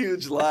 And the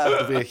huge laugh.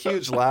 There'll be a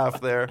huge laugh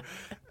there,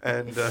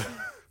 and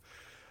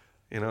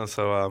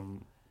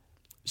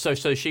So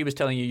she was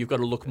telling you've got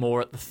to look more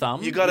at the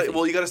thumb. you got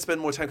to spend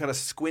more time kind of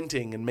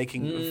squinting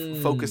and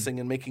focusing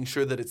and making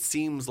sure that it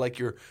seems like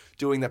you're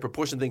doing that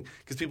proportion thing,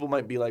 because people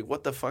might be like,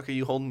 "What the fuck are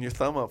you holding your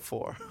thumb up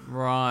for?"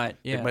 Right.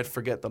 Yeah. They might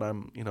forget that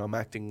I'm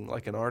acting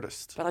like an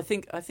artist. But I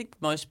think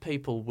most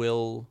people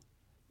will.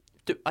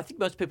 I think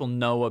most people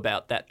know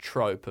about that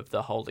trope of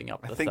the holding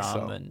up the think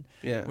thumb, so. and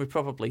Yeah. we've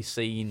probably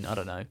seen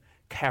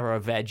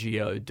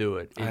Caravaggio do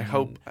it in I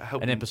hope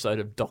an episode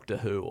of Doctor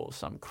Who or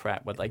some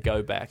crap where they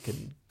go back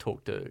and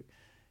talk to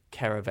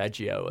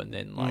Caravaggio, and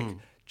then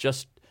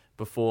just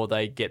before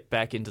they get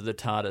back into the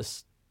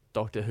TARDIS,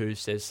 Doctor Who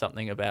says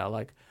something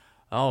about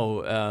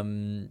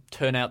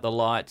turn out the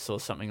lights or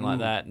something like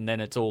that, and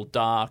then it's all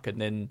dark, and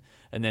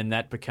then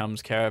that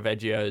becomes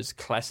Caravaggio's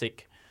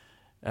classic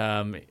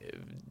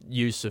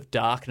use of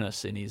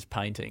darkness in his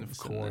paintings. Of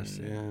course,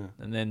 and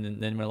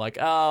then we're like,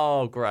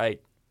 oh,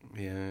 great.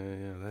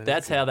 Yeah.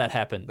 That's how that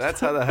happened. That's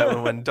how that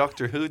happened when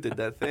Doctor Who did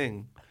that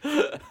thing.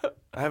 I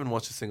haven't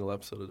watched a single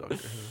episode of Doctor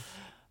Who.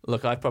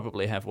 Look, I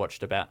probably have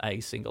watched about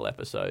a single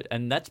episode,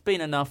 and that's been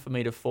enough for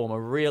me to form a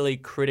really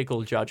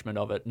critical judgment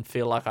of it and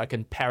feel like I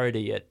can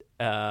parody it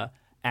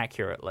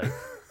accurately.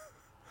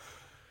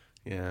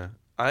 Yeah.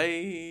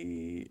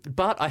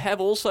 But I have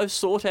also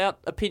sought out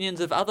opinions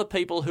of other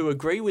people who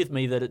agree with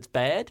me that it's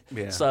bad.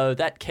 Yeah. So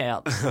that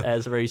counts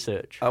as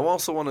research. I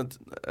also want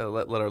to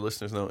let our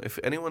listeners know, if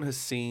anyone has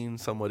seen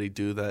somebody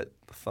do that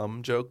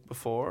thumb joke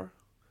before,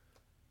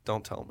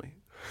 don't tell me.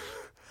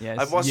 Yes,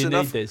 I've watched you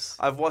enough. need this.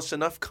 I've watched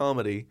enough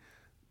comedy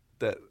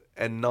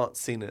and not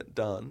seen it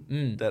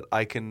done that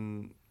I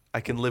can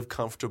live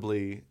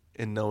comfortably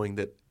in knowing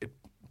that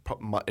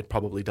it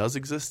probably does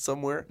exist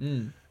somewhere,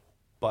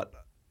 but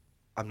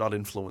I'm not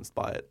influenced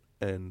by it,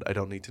 and I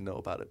don't need to know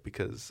about it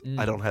because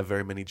I don't have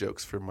very many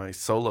jokes for my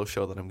solo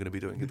show that I'm going to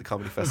be doing at the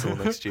Comedy Festival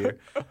next year,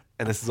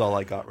 and this is all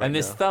I got right now. And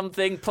this thumb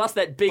thing, plus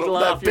that big Well,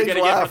 laugh that you're big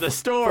going to get laugh from the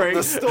story.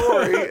 From the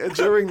story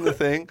during the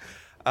thing.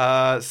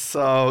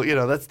 So,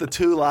 that's the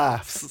 2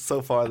 laughs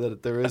so far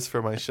that there is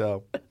for my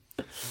show.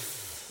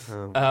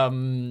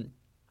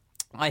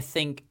 I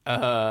think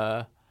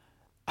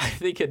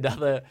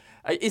another.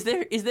 Is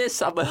there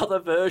some other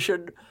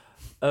version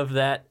of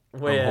that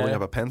where I'm holding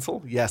up a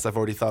pencil? Yes, I've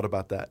already thought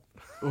about that.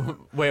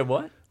 Where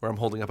what? Where I'm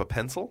holding up a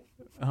pencil?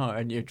 Oh,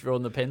 and you're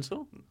drawing the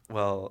pencil?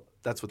 Well,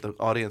 that's what the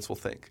audience will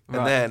think. Right.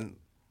 And then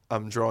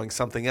I'm drawing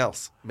something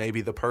else,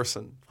 maybe the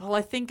person. Well,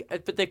 I think,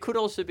 but there could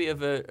also be a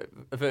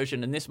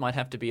version, and this might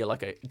have to be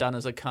done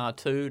as a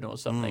cartoon or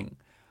something,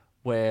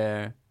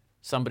 where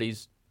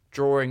somebody's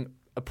drawing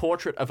a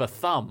portrait of a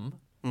thumb,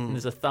 and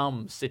there's a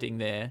thumb sitting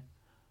there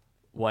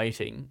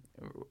waiting,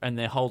 and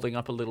they're holding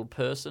up a little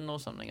person or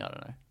something. I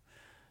don't know.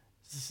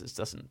 This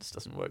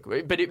doesn't work.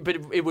 But it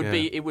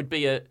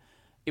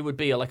would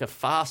be like a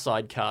Far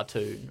Side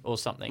cartoon or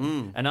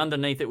something, and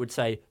underneath it would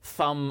say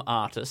thumb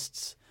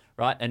artists,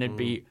 right? And it'd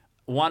be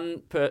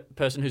one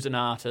person who's an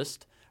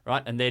artist,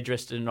 right? And they're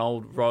dressed in an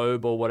old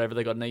robe or whatever.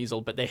 They got an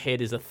easel, but their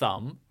head is a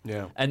thumb.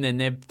 Yeah. And then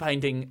they're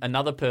painting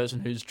another person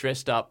who's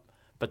dressed up,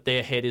 but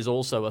their head is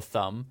also a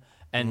thumb,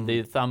 and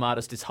the thumb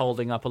artist is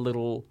holding up a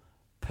little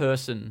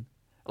person.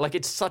 Like,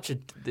 it's such a...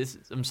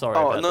 I'm sorry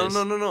about this.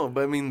 No.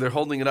 But I mean, they're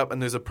holding it up, and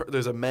there's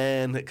a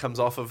man that comes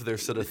off of their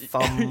sort of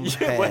thumb hand.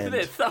 Where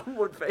their thumb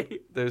would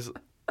be. There's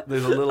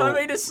a little... I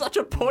mean, it's such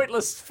a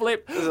pointless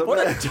flip. What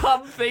a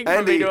dumb thing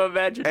for me to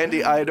imagine.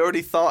 Andy, I had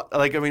already thought...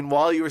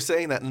 while you were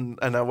saying that, and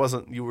I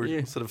wasn't... You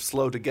were sort of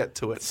slow to get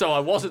to it. So I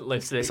wasn't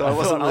listening.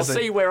 I'll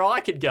see where I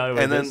could go with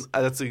this. And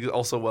then that's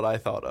also what I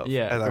thought of.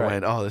 Yeah, and I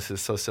went, oh, this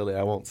is so silly,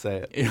 I won't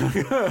say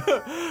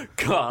it.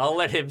 God, I'll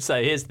let him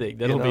say his thing.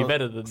 That'll be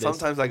better than this.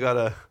 Sometimes I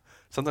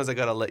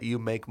gotta let you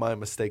make my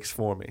mistakes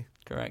for me.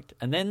 Correct.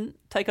 And then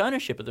take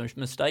ownership of the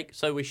mistake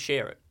so we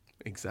share it.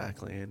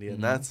 Exactly, Andy.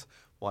 And that's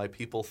why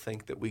people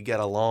think that we get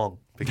along.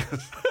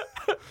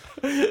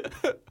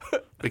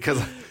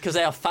 Because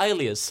our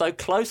failures so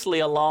closely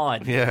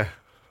align. Yeah.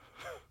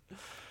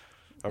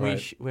 All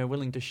right. We're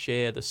willing to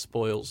share the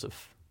spoils of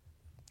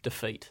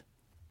defeat.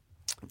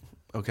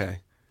 Okay.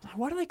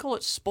 Why do they call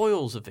it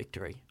spoils of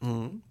victory?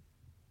 Mm-hmm.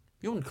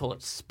 You wouldn't call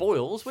it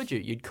spoils, would you?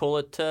 You'd call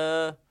it...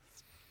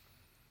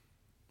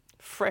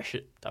 fresh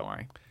it. Don't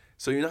worry.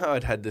 So you know how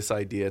I'd had this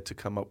idea to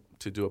come up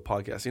to do a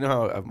podcast? You know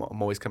how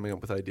I'm always coming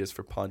up with ideas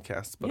for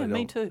podcasts, but I don't.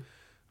 Me too.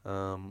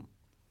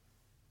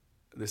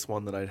 This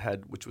one that I'd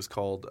had, which was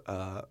called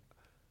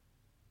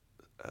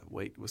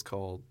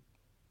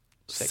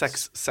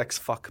Sex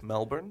Fuck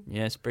Melbourne.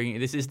 Yes,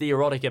 this is the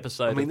erotic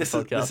episode. I mean, this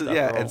of the podcast. This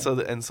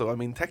is and so I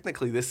mean,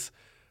 technically, this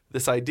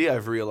idea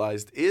I've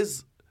realized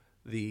is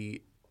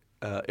the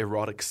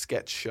erotic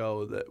sketch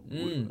show that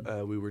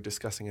we were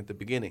discussing at the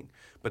beginning.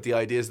 But the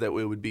idea is that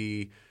it would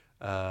be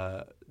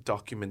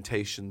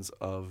documentations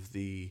of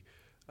the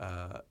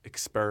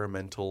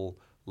experimental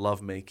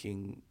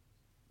lovemaking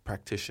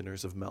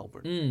practitioners of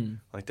Melbourne,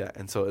 like that.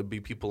 And so it'd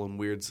be people in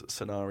weird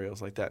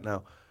scenarios like that.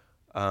 Now,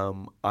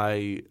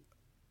 I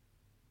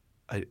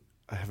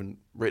haven't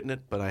written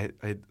it, but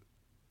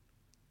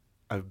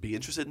I'd be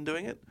interested in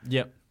doing it.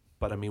 Yep.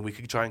 But I mean, we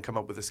could try and come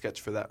up with a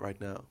sketch for that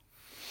right now.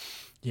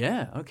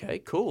 Yeah. Okay.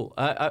 Cool.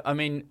 I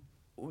mean,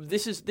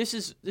 this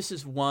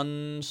is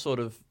one sort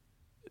of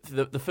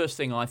the first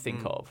thing I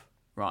think of,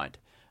 right?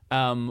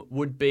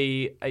 Would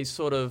be a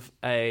sort of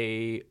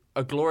a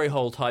glory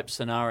hole type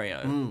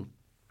scenario,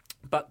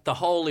 but the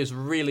hole is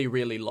really,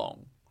 really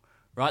long,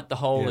 right? The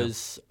hole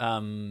is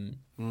 2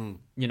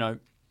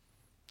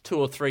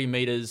 or 3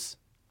 meters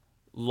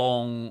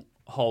long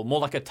hole, more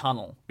like a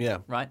tunnel,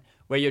 right?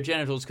 Where your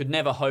genitals could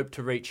never hope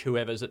to reach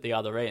whoever's at the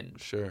other end,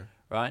 sure,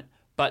 right?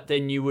 But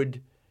then you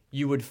would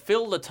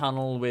fill the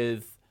tunnel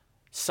with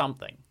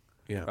something,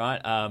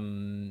 right?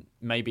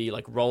 Maybe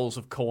like rolls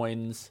of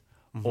coins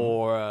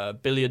or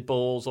billiard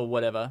balls or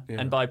whatever.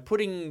 Yeah. And by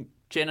putting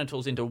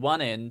genitals into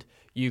one end,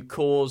 you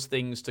cause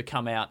things to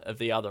come out of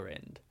the other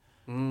end,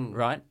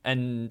 right?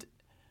 And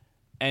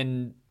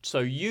so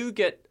you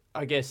get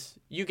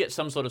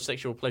some sort of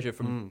sexual pleasure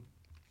from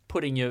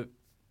putting your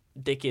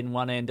dick in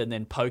one end and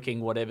then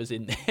poking whatever's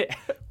in there.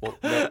 Well,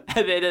 and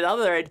then at the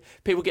other end,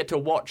 people get to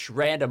watch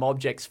random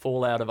objects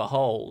fall out of a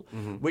hole,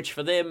 which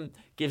for them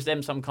gives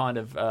them some kind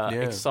of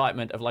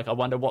excitement of like, I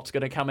wonder what's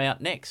going to come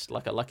out next,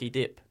 like a lucky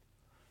dip.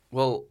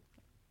 Well,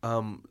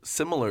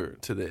 similar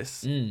to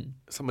this.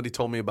 Somebody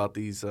told me about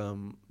these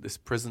this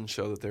prison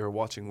show that they were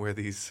watching where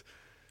these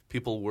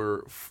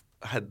people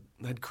had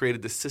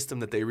created this system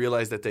that they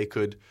realized that they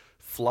could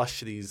flush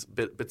these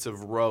bits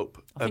of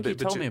rope, I think you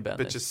told me about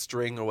bits of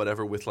string or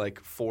whatever with like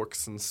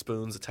forks and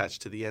spoons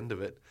attached to the end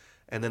of it,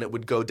 and then it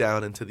would go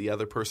down into the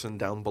other person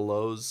down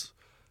below's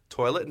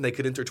toilet, and they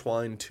could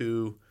intertwine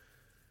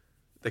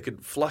they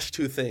could flush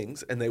two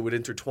things, and they would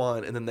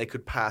intertwine, and then they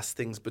could pass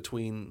things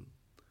between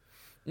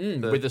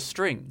with a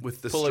string,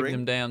 pulling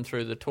them down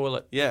through the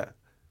toilet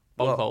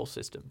bog hole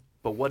system.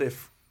 But what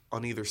if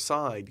on either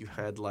side you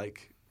had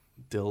like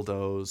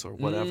dildos or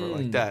whatever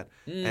like that,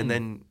 and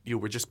then you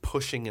were just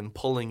pushing and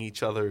pulling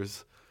each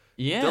other's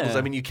dildos?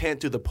 I mean, you can't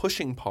do the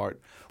pushing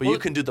part, but you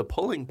can do the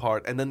pulling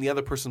part, and then the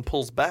other person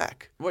pulls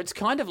back. Well, it's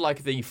kind of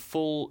like the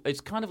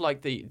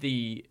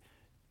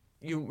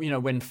you know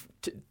when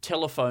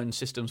telephone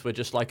systems were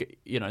just like,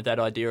 you know, that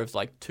idea of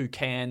like two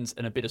cans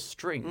and a bit of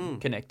string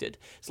connected.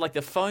 It's like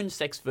the phone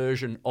sex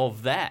version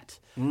of that,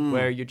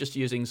 where you're just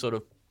using sort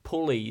of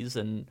pulleys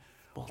and.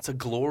 Well, it's a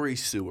glory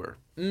sewer.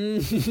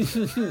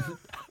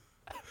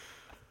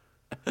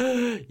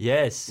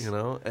 Yes. You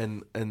know,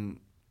 and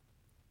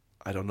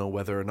I don't know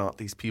whether or not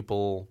these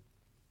people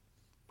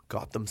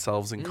got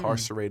themselves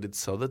incarcerated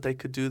so that they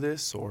could do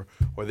this, or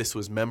this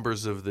was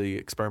members of the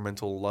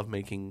experimental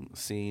lovemaking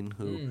scene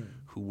who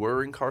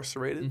were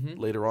incarcerated,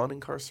 later on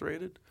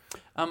incarcerated.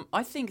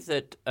 I think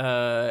that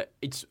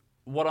it's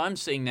what I'm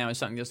seeing now is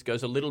something that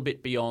goes a little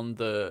bit beyond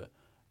the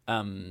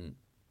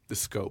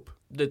scope.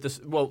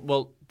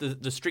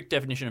 The strict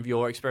definition of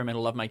your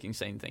experimental lovemaking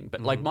scene thing.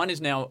 But like mine is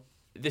now,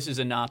 this is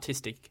an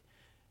artistic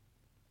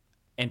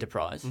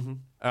enterprise,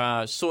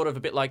 sort of a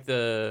bit like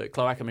the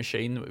cloaca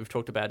machine that we've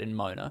talked about in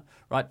Mona,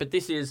 right? But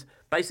this is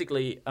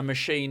basically a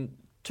machine,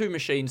 two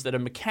machines that are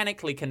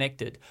mechanically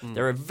connected.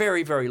 They're a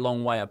very, very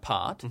long way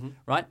apart,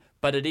 right?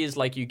 But it is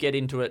like you get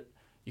into it,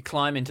 you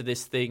climb into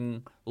this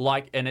thing,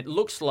 and it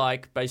looks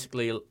like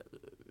basically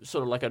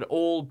sort of like an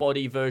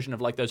all-body version of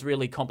like those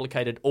really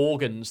complicated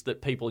organs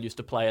that people used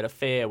to play at a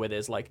fair, where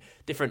there's like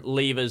different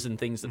levers and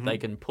things that they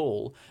can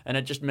pull, and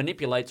it just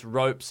manipulates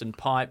ropes and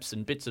pipes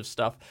and bits of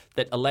stuff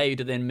that allow you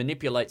to then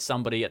manipulate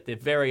somebody at the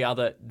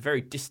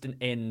very distant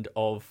end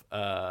of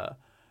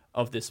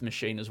this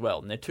machine as well.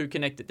 And they're two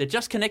connected. They're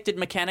just connected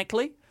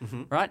mechanically,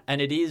 right?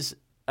 And it is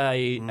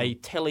a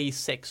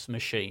tele-sex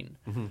machine,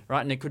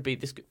 right? And it could be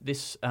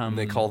this. And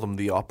they call them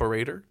the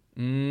operator.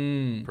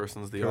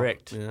 Person's the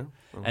correct. Yeah.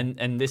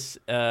 And this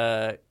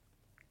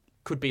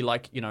could be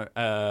like, you know,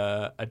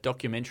 a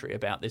documentary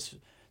about this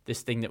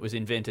thing that was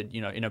invented,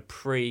 you know, in a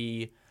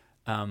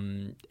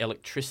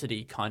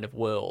electricity kind of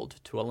world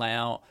to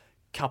allow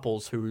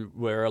couples who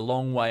were a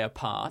long way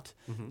apart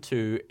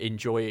to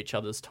enjoy each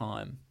other's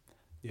time.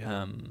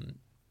 Yeah.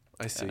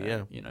 I see.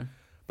 You know,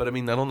 but I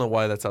mean, I don't know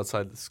why that's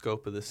outside the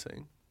scope of this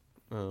thing.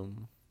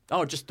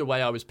 Just the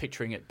way I was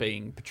picturing it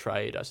being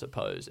portrayed, I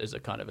suppose, as a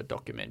kind of a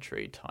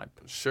documentary type.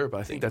 Sure,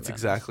 but I think that's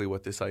exactly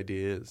what this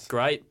idea is.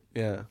 Great.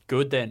 Yeah.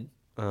 Good then.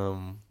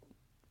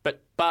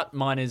 But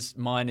mine is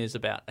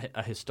about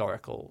a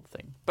historical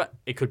thing. But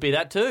it could be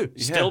that too.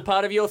 Yeah. Still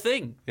part of your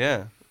thing.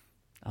 Yeah.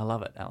 I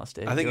love it,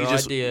 Alistair. I think your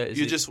idea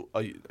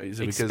is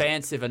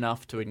expansive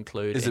enough to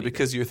include. Is it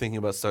because you're thinking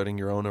about starting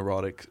your own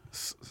erotic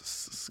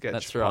sketch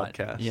That's right.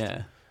 podcast?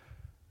 Yeah.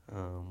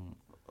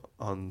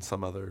 On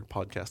some other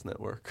podcast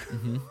network.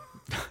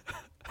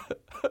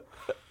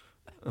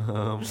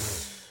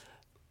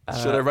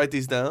 Should I write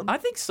these down? I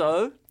think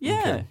so. Yeah,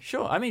 okay.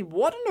 Sure. I mean,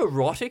 what an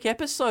erotic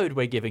episode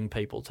we're giving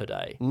people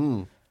today.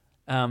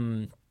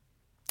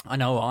 I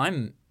know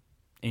I'm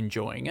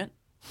enjoying it.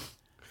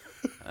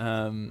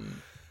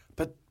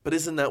 But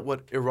isn't that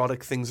what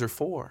erotic things are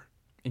for?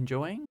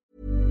 Enjoying?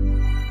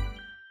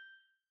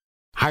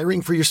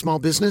 Hiring for your small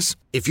business?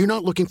 If you're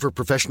not looking for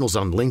professionals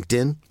on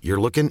LinkedIn, you're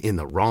looking in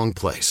the wrong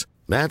place.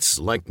 That's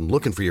like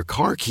looking for your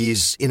car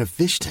keys in a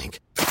fish tank.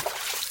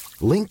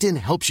 LinkedIn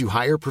helps you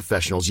hire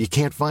professionals you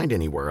can't find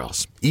anywhere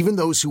else, even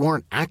those who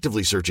aren't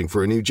actively searching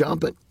for a new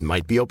job but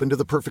might be open to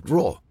the perfect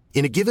role.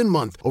 In a given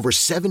month, over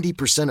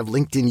 70% of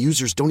LinkedIn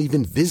users don't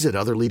even visit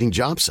other leading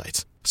job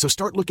sites. So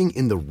start looking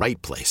in the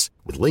right place.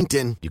 With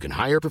LinkedIn, you can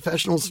hire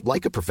professionals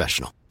like a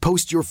professional.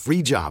 Post your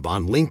free job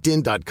on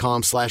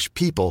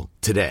linkedin.com/people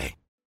today.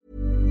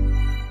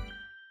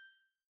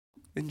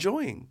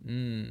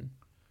 Enjoying.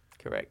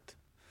 Correct.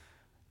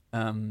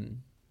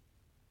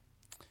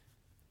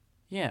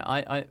 Yeah,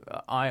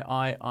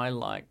 I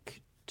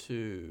like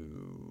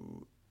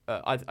to.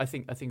 I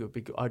think it would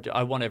be good.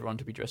 I want everyone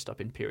to be dressed up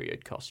in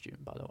period costume,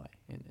 by the way,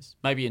 in this.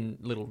 Maybe in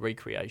little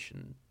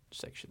recreation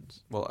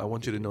sections. Well, I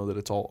want you to know that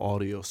it's all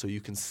audio, so you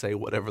can say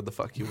whatever the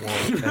fuck you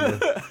want,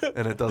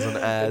 and it doesn't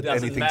add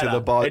anything to the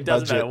budget. It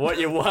doesn't matter what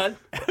you want.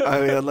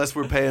 I mean, unless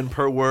we're paying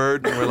per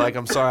word, and we're like,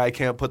 I'm sorry, I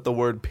can't put the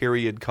word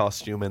period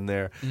costume in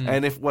there.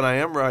 And when I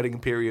am writing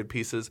period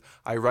pieces,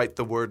 I write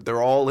the word,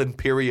 they're all in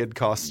period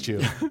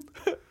costume.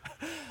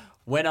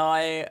 When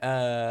I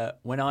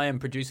am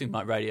producing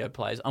my radio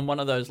plays, I'm one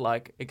of those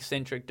like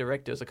eccentric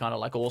directors, kind of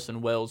like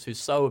Orson Welles, who's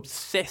so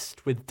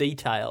obsessed with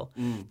detail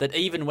that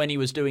even when he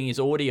was doing his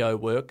audio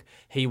work,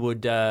 he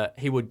would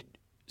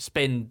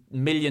spend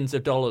millions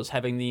of dollars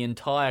having the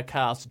entire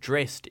cast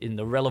dressed in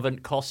the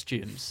relevant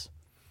costumes.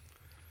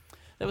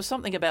 There was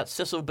something about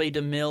Cecil B.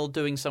 DeMille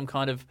doing some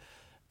kind of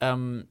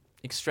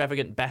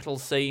extravagant battle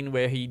scene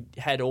where he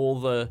had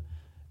all the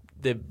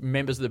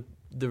members of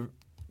the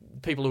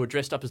people who were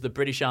dressed up as the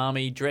British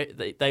Army,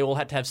 they all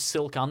had to have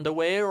silk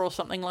underwear or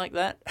something like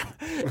that.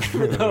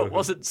 Even though it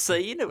wasn't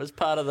seen, it was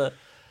part of the,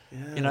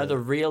 the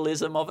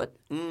realism of it.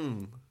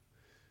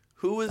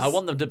 I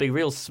want them to be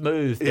real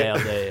smooth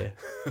down there.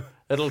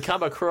 It'll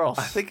come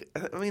across.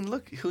 I mean,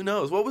 look, who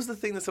knows? What was the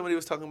thing that somebody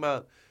was talking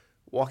about?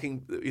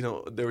 Walking,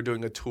 they were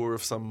doing a tour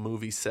of some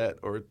movie set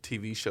or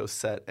TV show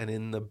set, and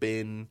in the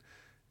bin,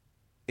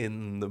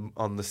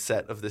 on the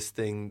set of this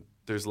thing,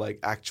 there's like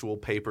actual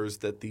papers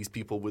that these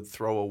people would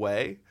throw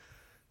away,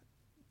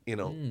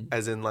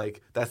 as in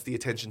like that's the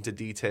attention to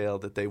detail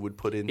that they would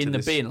put into in the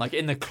bin, like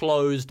in the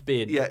closed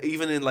bin. Yeah,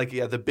 even in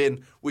the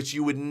bin, which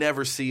you would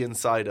never see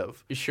inside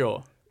of.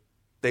 Sure.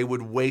 They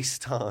would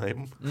waste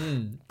time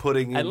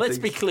putting in. And let's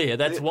be clear,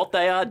 that's what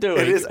they are doing.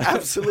 It is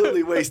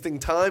absolutely wasting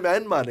time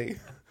and money.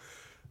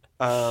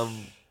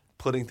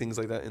 Putting things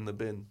like that in the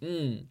bin.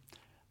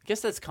 I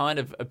guess that's kind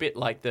of a bit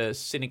like the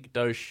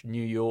Synecdoche,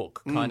 New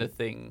York kind of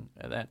thing.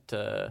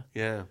 That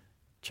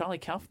Charlie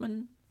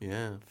Kaufman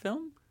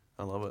film.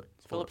 I love it.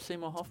 Philip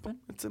Seymour Hoffman.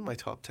 It's in my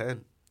top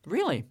 10.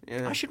 Really?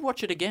 Yeah. I should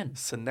watch it again.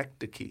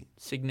 Synecdoche.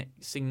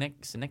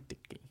 Synecdoche.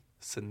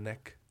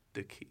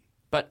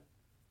 But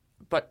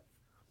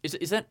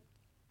is that?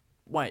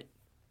 Wait.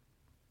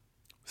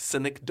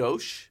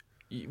 Synecdoche.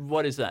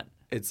 What is that?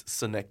 It's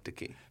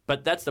Synecdoche.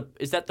 But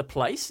is that the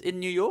place in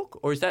New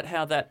York, or is that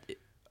how that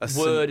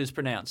word is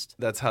pronounced?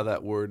 That's how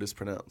that word is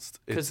pronounced.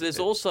 Because there's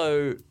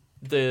also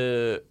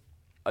because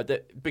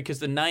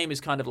the name is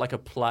kind of like a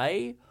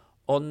play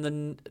on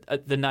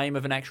the name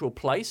of an actual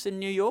place in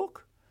New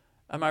York.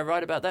 Am I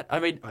right about that? I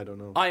mean, I don't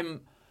know.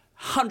 I'm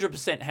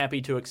 100%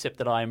 happy to accept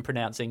that I am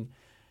pronouncing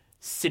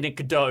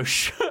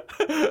Synecdoche.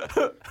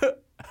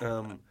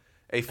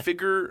 A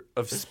figure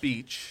of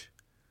speech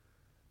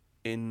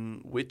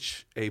in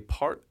which a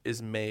part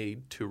is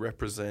made to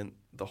represent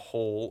the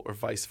whole or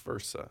vice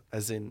versa,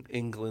 as in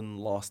England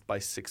lost by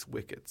 6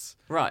 wickets.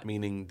 Right.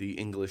 Meaning the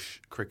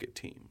English cricket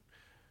team.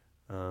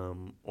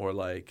 Or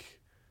like,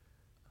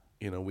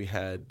 we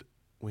had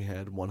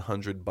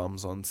 100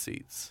 bums on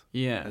seats.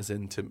 Yeah. As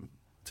in to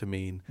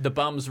mean... The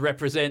bums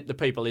represent the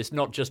people. It's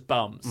not just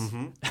bums.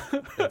 Mm-hmm.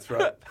 That's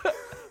right.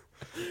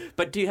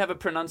 But do you have a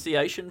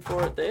pronunciation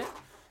for it there?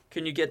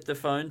 Can you get the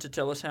phone to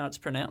tell us how it's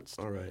pronounced?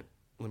 All right.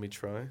 Let me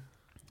try.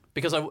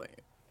 Because I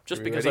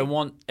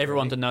want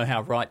everyone to know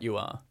how right you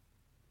are.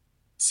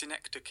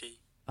 Synecdoche.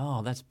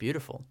 Oh, that's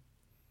beautiful.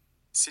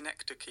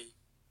 Synecdoche.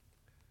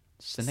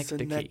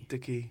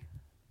 Synecdoche.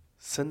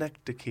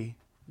 Synecdoche.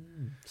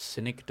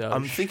 Synecdoche.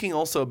 I'm thinking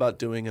also about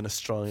doing an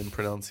Australian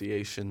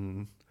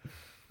pronunciation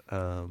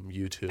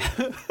YouTube.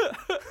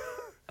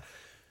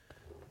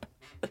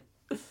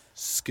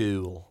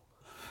 School.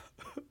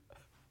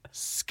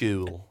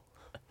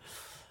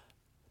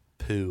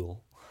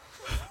 Pool.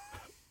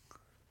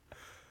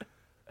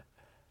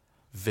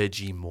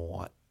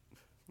 Vegemite.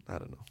 I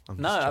don't know.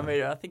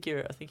 I think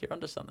you're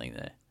onto something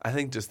there. I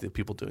think just the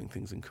people doing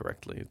things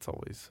incorrectly, it's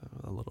always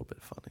a little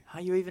bit funny.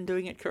 Are you even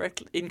doing it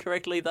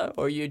incorrectly though,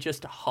 or are you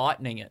just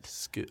heightening it?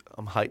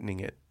 I'm heightening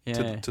it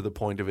to the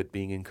point of it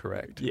being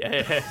incorrect.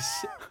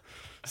 Yes.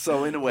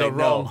 So in a way, the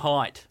wrong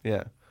height.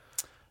 Yeah.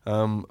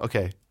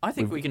 Okay. I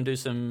think we can do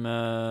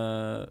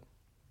some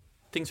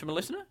things from a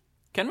listener.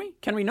 Can we?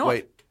 Can we not?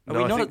 Wait. Are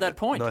we not at that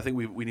point? No, I think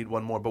we need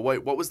one more. But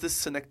wait, what was this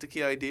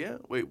Synecdoche idea?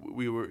 Wait,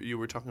 you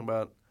were talking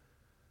about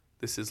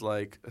this is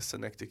like a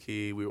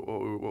Synecdoche.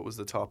 What was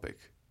the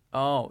topic?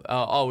 Oh,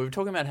 we were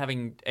talking about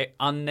having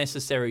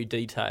unnecessary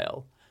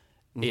detail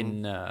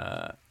in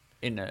a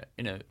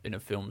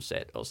film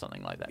set or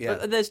something like that. Yeah.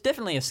 But there's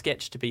definitely a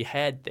sketch to be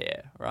had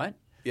there, right?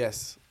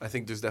 Yes, I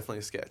think there's definitely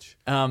a sketch.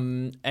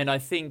 And I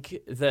think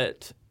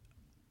that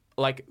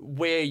like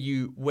where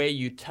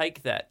you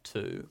take that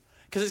to.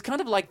 Because it's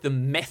kind of like the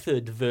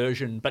method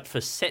version, but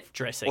for set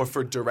dressing. Or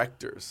for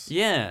directors.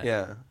 Yeah.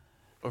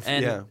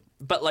 Yeah.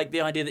 But like the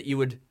idea that you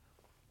would...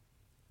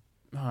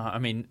 I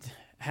mean,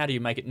 how do you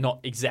make it not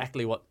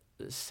exactly what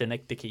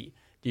Synecdoche,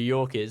 New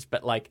York is,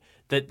 but like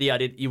the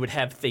idea that you would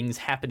have things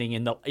happening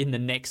in the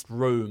next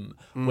room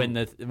when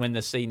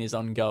the scene is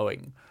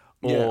ongoing.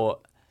 Or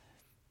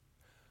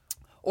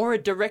a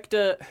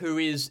director who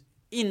is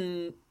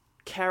in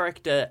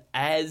character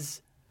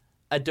as...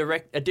 a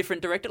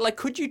different director? Like,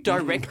 could you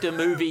direct a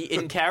movie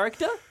in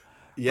character?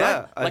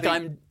 Yeah. Right? Like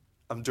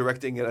I'm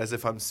directing it as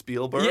if I'm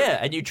Spielberg. Yeah,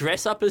 and you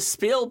dress up as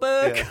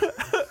Spielberg.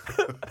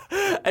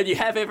 Yeah. And you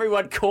have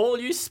everyone call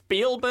you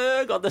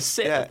Spielberg on the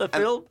set of the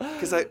film.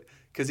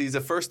 Because he's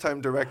a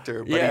first-time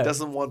director, but he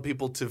doesn't want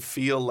people to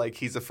feel like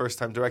he's a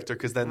first-time director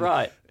because then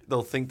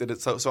they'll think that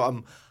it's so.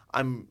 So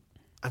I'm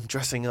I'm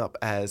dressing up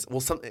as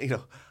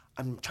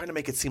I'm trying to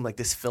make it seem like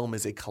this film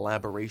is a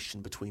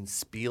collaboration between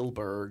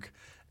Spielberg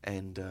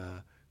and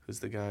who's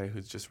the guy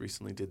who's just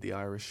recently did The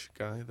Irish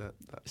guy? That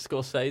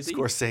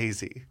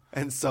Scorsese.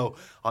 And so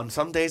on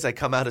some days I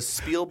come out as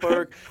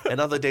Spielberg, and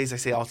other days I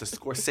say, oh, it's a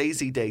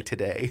Scorsese day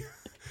today.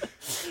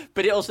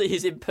 But also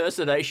his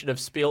impersonation of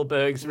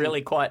Spielberg's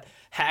really quite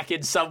hack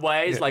in some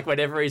ways. Yeah. Like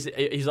whenever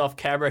he's off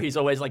camera, he's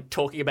always like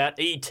talking about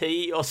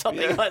E.T. or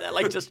something like that.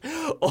 Like just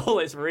all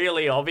this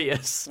really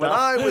obvious stuff. When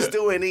I was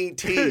doing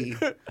E.T.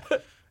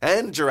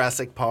 and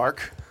Jurassic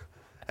Park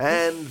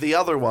and the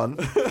other one.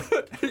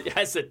 He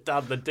hasn't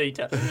done the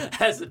detail,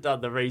 hasn't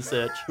done the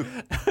research.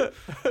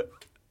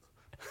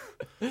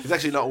 He's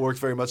actually not worked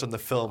very much on the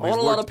film. What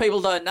a lot of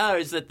people don't know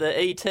is that the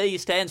ET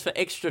stands for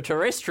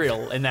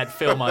extraterrestrial in that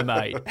film I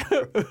made.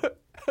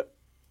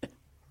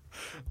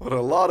 What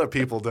a lot of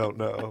people don't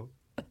know.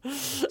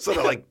 Sort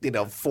of like,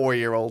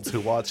 4-year-olds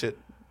who watch it.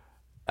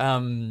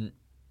 It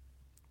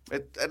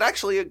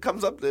actually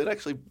comes up. It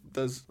actually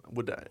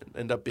would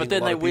end up being. But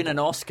then a lot they of win people. an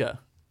Oscar,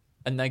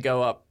 and they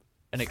go up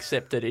and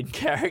accept it in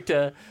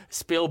character.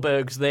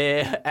 Spielberg's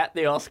there at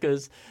the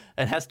Oscars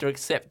and has to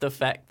accept the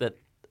fact that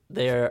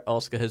their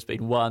Oscar has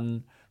been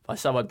won by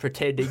someone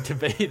pretending to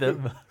be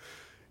them.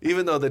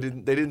 Even though they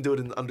didn't do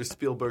it under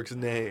Spielberg's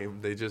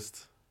name. They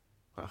just.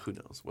 Who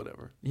knows?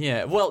 Whatever.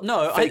 Yeah. Well,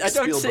 no, I don't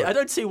see. Spielberg. I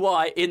don't see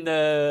why in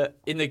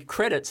the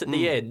credits at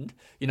the end.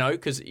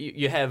 Because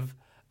you have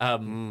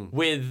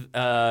with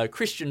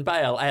Christian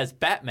Bale as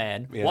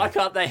Batman. Yeah. Why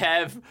can't they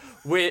have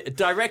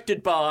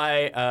directed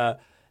by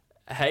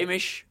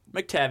Hamish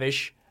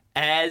McTavish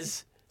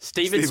as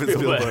Steven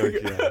Spielberg?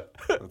 Yeah,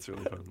 that's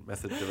really fun.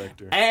 Method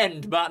director.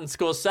 And Martin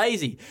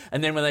Scorsese.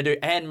 And then when they do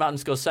and Martin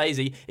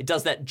Scorsese, it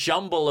does that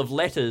jumble of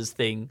letters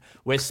thing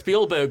where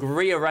Spielberg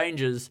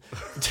rearranges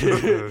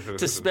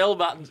to spell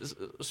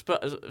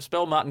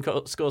Martin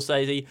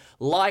Scorsese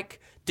like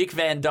Dick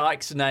Van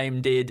Dyke's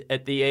name did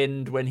at the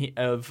end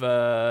of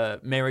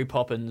Mary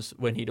Poppins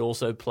when he'd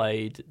also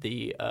played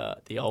the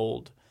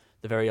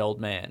very old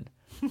man,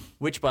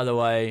 which, by the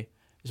way,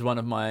 is one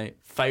of my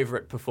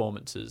favourite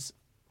performances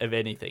of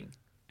anything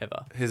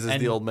ever. His is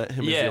the old man.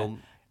 Him is the old.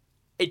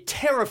 It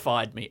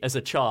terrified me as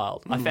a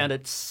child. I found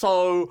it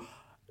so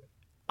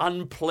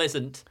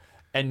unpleasant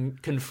and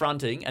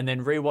confronting, and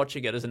then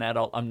rewatching it as an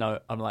adult, I'm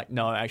like,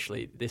 no,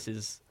 actually, this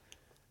is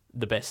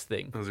the best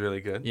thing. It was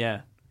really good.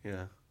 Yeah,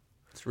 Yeah.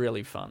 it's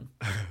really fun.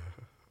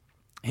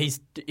 He's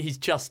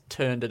just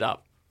turned it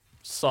up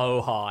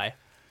so high,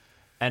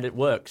 and it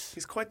works.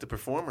 He's quite the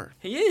performer.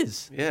 He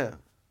is. Yeah.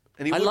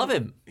 And I love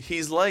him.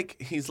 He's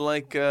like who's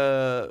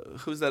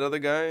that other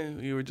guy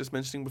you were just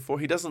mentioning before?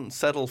 He doesn't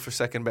settle for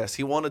second best.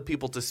 He wanted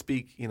people to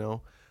speak,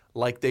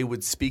 like they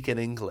would speak in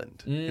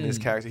England in his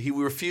character. He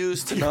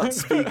refused to not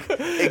speak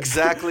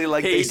exactly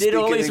like they speak in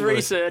England. He did all his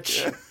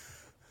research.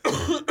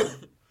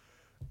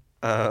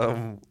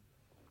 I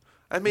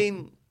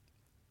mean,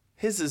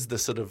 his is the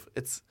sort of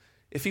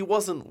if he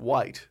wasn't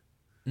white,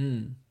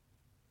 and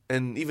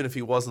even if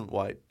he wasn't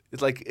white,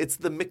 it's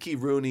the Mickey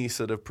Rooney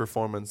sort of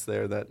performance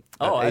there, that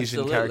Asian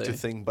absolutely. character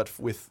thing, but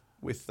with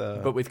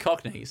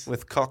Cockneys.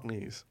 With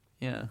Cockneys.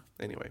 Yeah.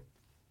 Anyway,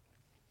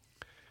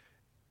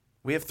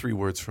 we have 3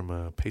 words from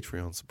a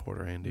Patreon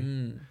supporter, Andy,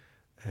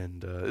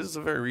 and this is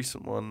a very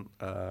recent one.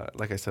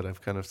 Like I said,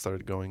 I've kind of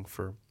started going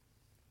for.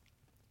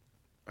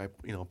 I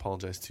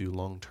apologize to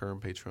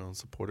long-term Patreon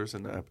supporters,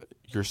 and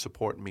your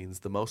support means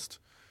the most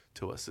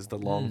to us. Is the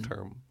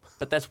long-term.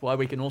 But that's why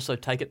we can also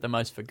take it the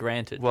most for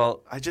granted.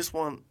 Well, I just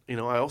want, I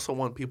also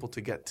want people to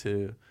get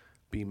to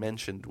be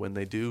mentioned when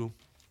they do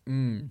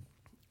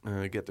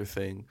get their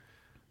thing,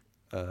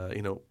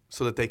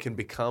 so that they can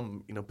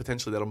become,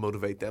 potentially that'll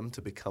motivate them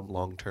to become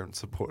long-term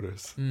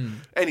supporters.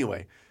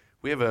 Anyway,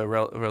 we have a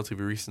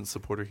relatively recent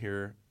supporter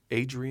here,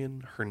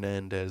 Adrian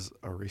Hernandez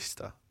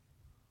Arista.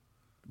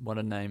 What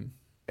a name.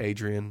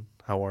 Adrian,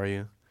 how are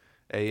you?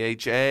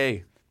 AHA.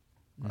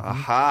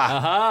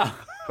 Aha.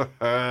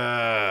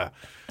 Aha.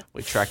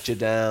 We tracked you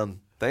down.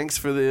 Thanks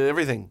for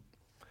everything.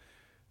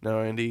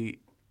 Now, Andy,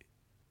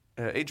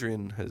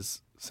 Adrian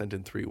has sent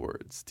in 3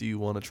 words. Do you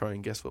want to try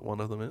and guess what one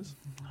of them is?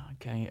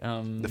 Okay.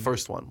 The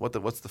first one.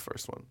 What's the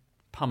first one?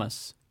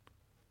 Pumice.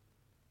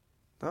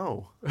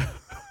 No.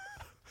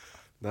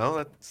 No,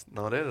 that's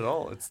not it at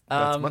all. That's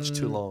much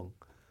too long.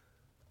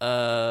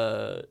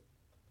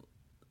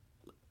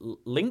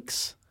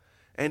 Lynx?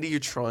 Andy, you're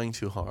trying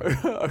too hard.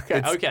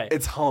 Okay.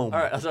 It's home. All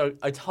right, so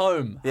it's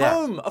home. Yeah.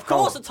 Home. Of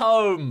course it's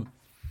home.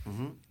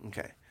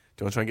 Okay. Do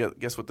you want to try and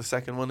guess what the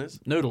second one is?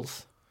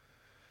 Noodles.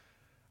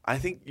 I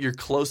think you're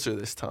closer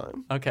this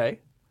time. Okay.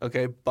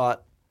 Okay,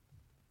 but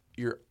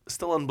you're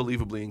still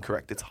unbelievably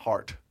incorrect. It's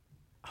heart.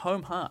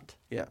 Home heart.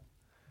 Yeah.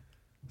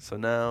 So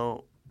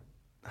now,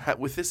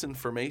 with this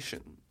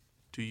information,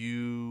 do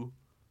you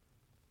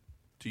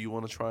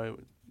want to try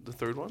the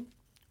third one?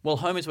 Well,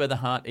 home is where the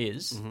heart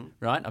is,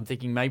 right? I'm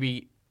thinking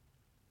maybe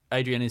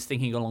Adrian is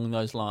thinking along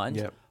those lines.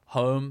 Yep.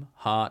 Home,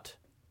 heart,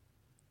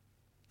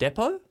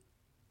 depot?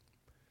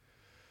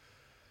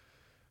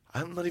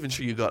 I'm not even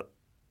sure you got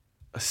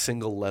a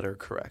single letter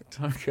correct.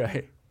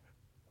 Okay.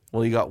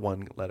 Well, you got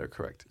one letter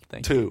correct.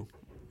 Thank Two.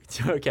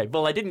 Okay.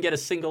 Well, I didn't get a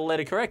single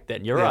letter correct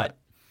then. You're Yeah. right.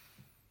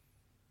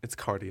 It's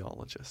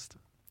cardiologist.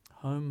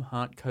 Home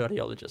heart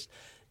cardiologist.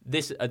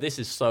 This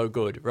is so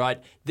good,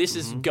 right? This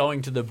is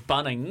going to the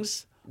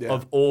Bunnings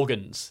of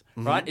organs,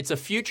 right? It's a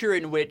future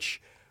in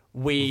which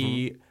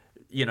we,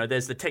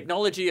 there's the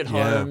technology at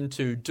home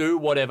to do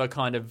whatever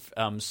kind of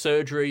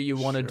surgery you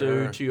want to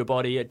do to your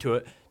body,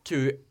 to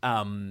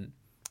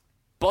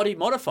body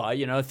modify,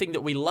 a thing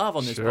that we love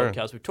on this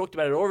podcast. We've talked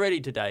about it already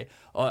today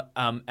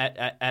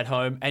at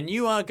home. And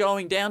you are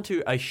going down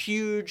to a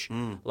huge,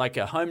 like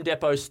a Home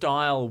Depot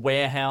style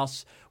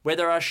warehouse where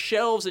there are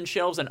shelves and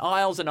shelves and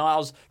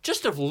aisles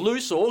just of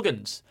loose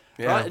organs.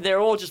 Yeah. Right? They're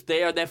all just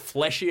there. They're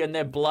fleshy and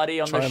they're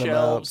bloody on Trying the them out,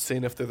 shelves.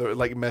 seeing if they're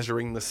like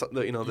measuring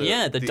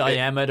the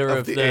diameter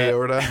of the the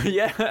aorta.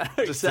 Yeah,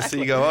 Just to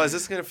see, is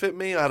this going to fit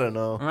me? I don't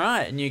know.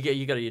 Right, and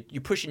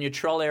you're pushing your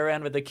trolley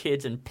around with the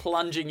kids and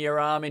plunging your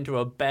arm into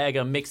a bag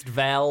of mixed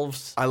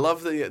valves. I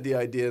love the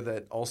idea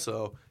that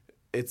also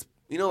it's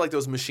like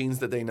those machines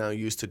that they now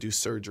use to do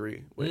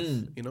surgery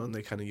with, and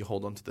they kind of you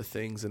hold onto the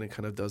things and it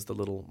kind of does the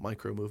little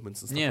micro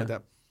movements and stuff like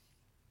that.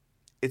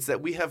 It's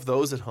that we have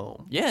those at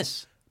home.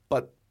 Yes,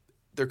 but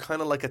they're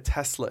kind of like a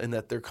Tesla in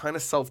that they're kind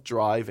of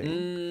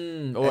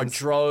self-driving. Or a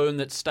drone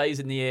that stays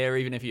in the air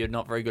even if you're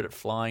not very good at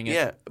flying it.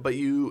 Yeah,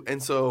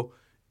 so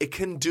it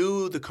can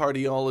do the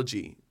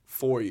cardiology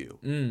for you,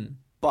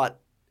 but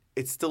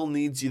it still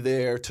needs you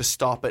there to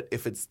stop it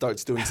if it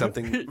starts doing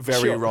something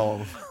very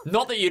wrong.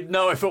 Not that you'd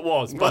know if it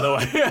was, by the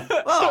way.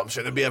 Well, I'm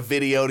sure there'd be a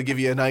video to give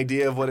you an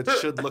idea of what it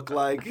should look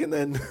like, and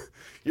then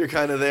you're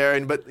kind of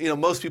there. But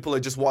most people are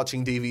just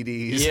watching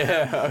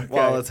DVDs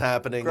while it's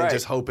happening and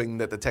just hoping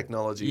that the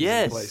technology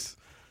is in place.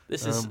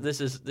 This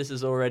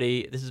is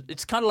already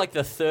it's kind of like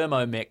the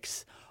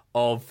Thermomix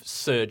of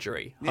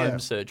surgery, home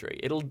surgery.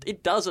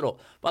 It does it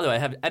all. By the way, I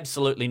have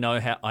absolutely no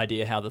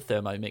idea how the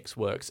Thermomix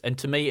works, and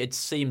to me, it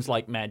seems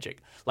like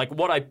magic. Like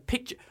what I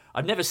picture,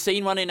 I've never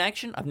seen one in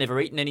action. I've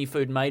never eaten any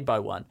food made by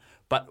one.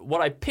 But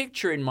what I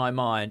picture in my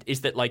mind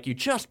is that like you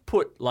just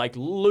put like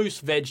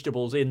loose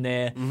vegetables in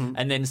there,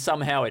 and then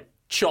somehow it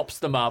chops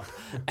them up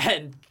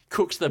and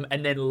cooks them,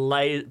 and then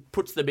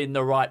puts them in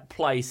the right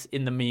place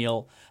in the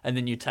meal, and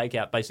then you take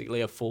out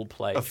basically a full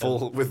plate.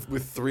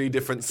 With 3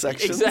 different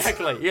sections.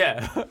 Exactly,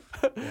 yeah.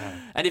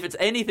 And if it's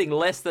anything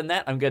less than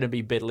that, I'm going to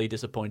be bitterly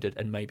disappointed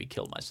and maybe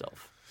kill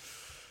myself.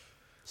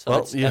 So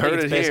well, you heard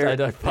it here. You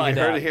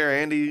heard it here.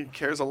 Andy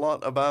cares a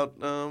lot about.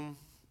 Well,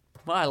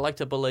 I like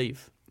to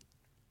believe.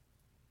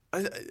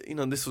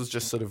 This was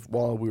just sort of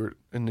while we were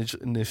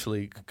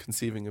initially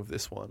conceiving of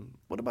this one.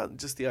 What about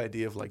just the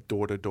idea of like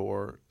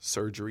door-to-door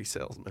surgery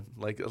salesman,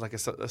 like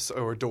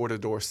or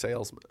door-to-door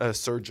salesman,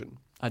 surgeon?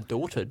 A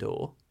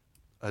door-to-door?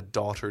 A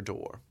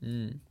daughter-door.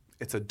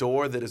 It's a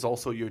door that is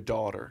also your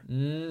daughter.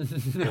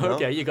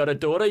 Okay, you got a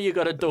daughter, you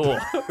got a door.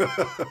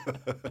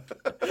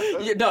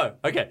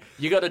 Okay.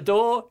 You got a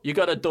door, you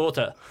got a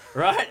daughter,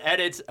 right?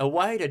 And it's a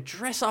way to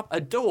dress up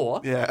a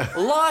door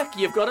like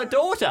you've got a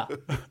daughter.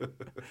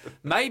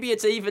 Maybe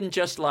it's even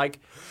just like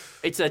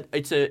it's a.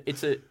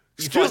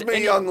 Excuse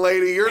me, young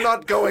lady, you're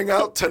not going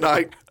out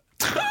tonight.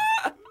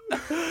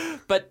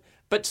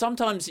 But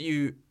sometimes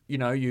you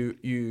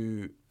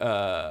see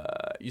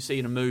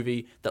in a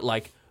movie that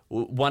like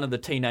one of the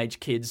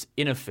teenage kids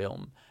in a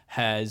film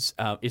is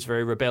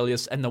very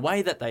rebellious, and the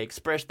way that they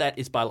express that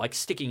is by like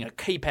sticking a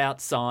keep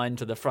out sign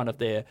to the front of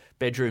their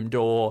bedroom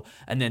door,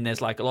 and then there's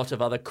like a lot of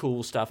other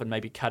cool stuff and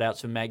maybe cutouts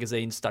from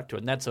magazines stuck to it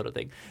and that sort of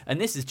thing. And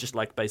this is just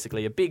like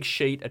basically a big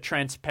sheet, a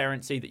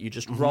transparency that you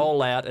just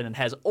roll out, and it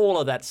has all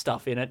of that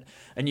stuff in it,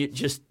 and you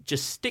just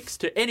sticks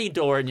to any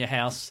door in your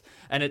house,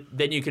 and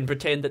then you can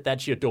pretend that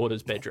that's your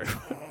daughter's bedroom.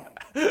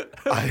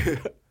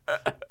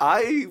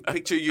 I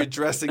picture you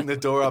dressing the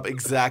door up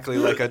exactly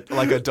like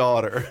a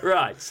daughter.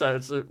 Right, so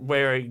it's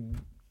wearing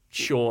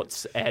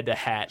shorts and a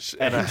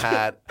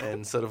hat.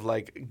 And sort of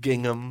like a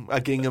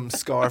gingham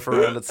scarf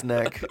around its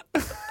neck.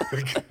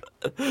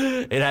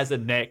 It has a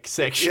neck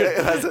section.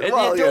 Yeah,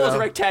 your door's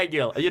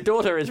rectangular. Your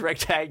daughter is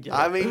rectangular.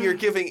 I mean, you're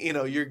giving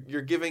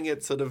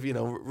it sort of,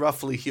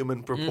 roughly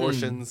human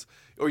proportions,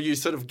 or you're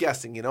sort of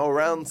guessing,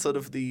 around sort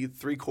of the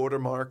 3/4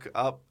 mark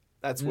up.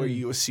 That's where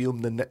you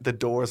assume the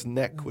door's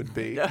neck would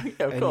be. Yeah,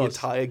 of and course. you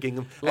tie a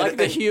gingham. Like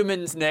the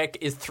human's neck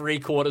is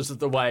 3/4 of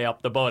the way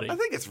up the body. I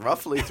think it's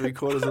roughly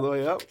 3/4 of the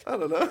way up. I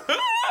don't know.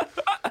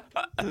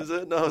 Is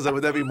it? No,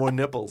 would that be more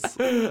nipples?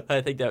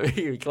 I think that would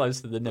be close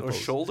to the nipples. Or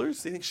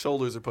shoulders? Do you think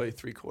shoulders are probably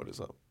 3/4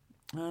 up?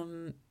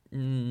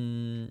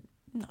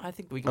 I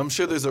think we can... I'm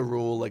sure there's a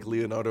rule like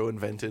Leonardo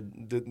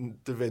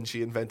Da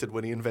Vinci invented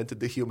when he invented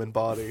the human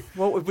body.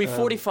 Well, it would be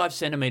 45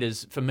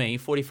 centimeters for me,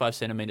 45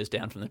 centimeters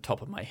down from the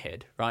top of my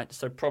head, right?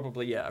 So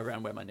probably,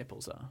 around where my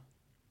nipples are.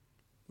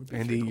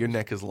 Andy, your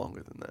neck is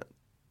longer than that.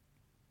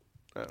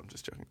 Oh, I'm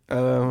just joking.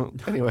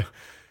 Anyway,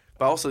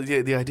 but also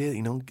the idea,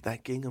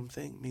 that gingham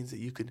thing means that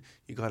you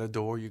got a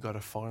door, you got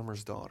a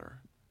farmer's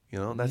daughter. You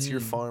know, that's your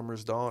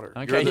farmer's daughter.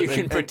 Okay, you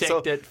can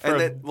protect it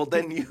from...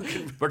 then you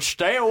can... But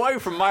stay away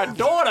from my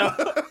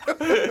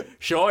daughter.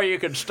 Sure, you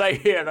can stay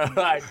here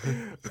tonight.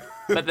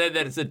 But then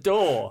there's a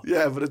door.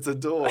 Yeah, but it's a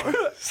door.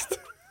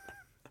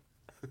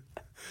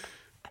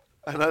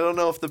 And I don't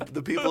know if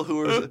the people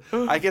who are...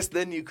 I guess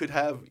then you could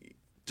have...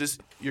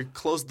 you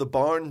close the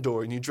barn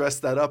door and you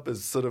dress that up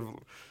as sort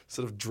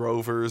of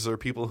drovers or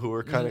people who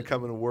are kind of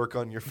coming to work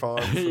on your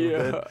farm for a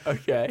bit.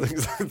 Okay.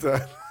 Things like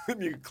that.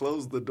 And you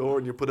close the door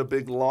and you put a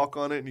big lock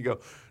on it and you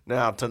go,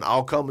 now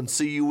I'll come and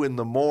see you in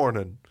the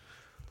morning.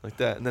 Like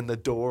that. And then the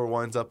door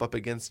winds up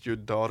against your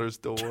daughter's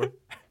door.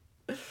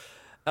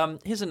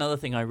 Here's another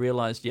thing I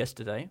realised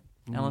yesterday,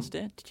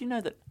 Alistair. Did you know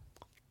that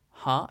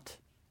heart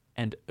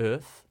and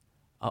earth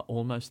are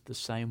almost the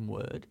same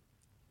word?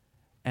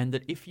 And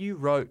that if you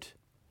wrote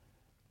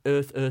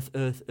earth, earth,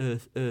 earth,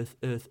 earth, earth,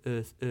 earth,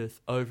 earth,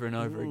 earth over and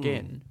over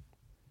again,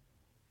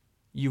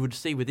 you would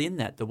see within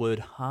that the word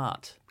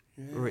heart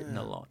written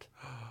a lot.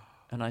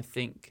 And I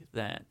think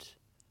that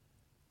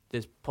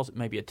there's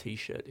maybe a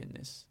T-shirt in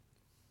this.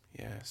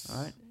 Yes.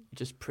 Right? You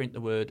just print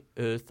the word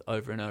earth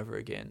over and over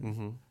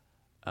again,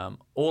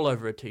 all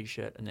over a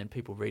T-shirt, and then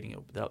people reading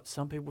it.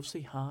 Some people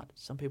see heart,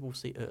 some people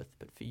see earth,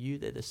 but for you,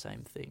 they're the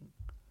same thing.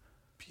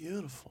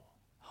 Beautiful.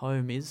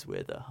 Home is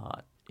where the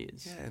heart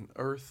is. Yeah, and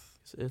earth.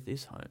 Earth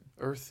is home.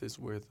 Earth is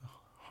where the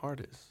heart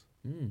is.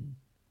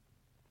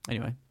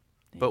 Anyway.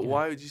 But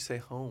why would you say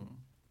home?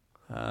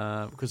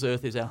 Because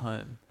earth is our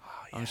home. Oh,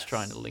 I'm just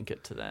trying to link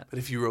it to that. But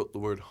if you wrote the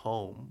word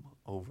home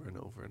over and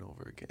over and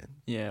over again,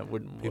 yeah, it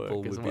wouldn't work.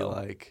 People would as be well.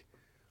 like,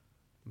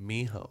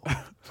 mijo.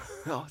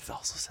 Oh, it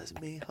also says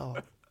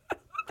mijo.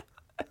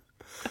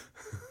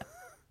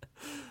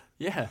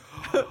 Yeah.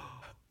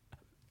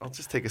 I'll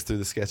just take us through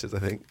the sketches, I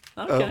think.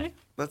 Okay.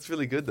 That's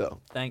really good, though.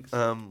 Thanks.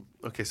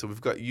 Okay, so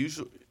we've got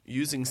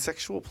using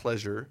sexual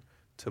pleasure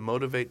to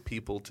motivate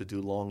people to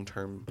do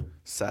long-term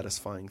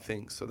satisfying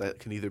things. So that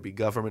can either be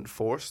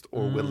government-forced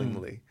or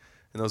willingly.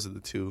 And those are the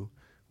two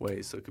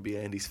ways. So it could be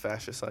Andy's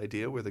fascist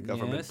idea where the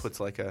government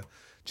puts like a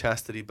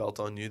chastity belt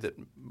on you that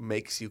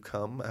makes you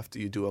come after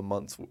you do a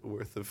month's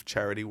worth of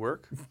charity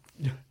work.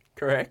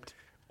 Correct.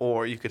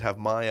 Or you could have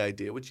my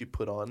idea, which you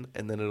put on,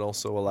 and then it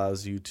also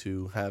allows you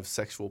to have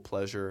sexual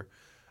pleasure.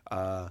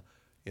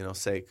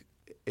 Say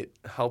it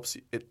helps,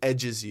 it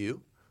edges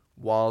you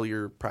while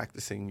you're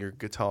practicing your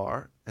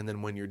guitar, and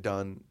then when you're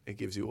done, it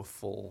gives you a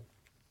full...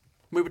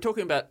 We were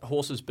talking about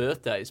horses'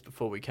 birthdays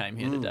before we came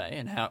here today,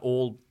 and how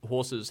all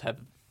horses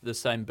have the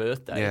same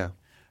birthday. Yeah.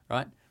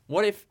 Right?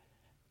 What if,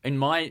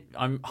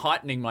 I'm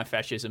heightening my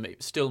fascism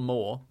still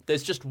more,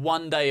 there's just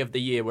one day of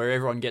the year where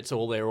everyone gets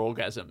all their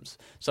orgasms.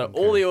 So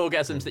all the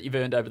orgasms that you've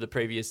earned over the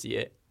previous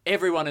year,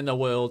 everyone in the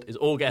world is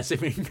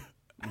orgasming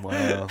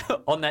Wow.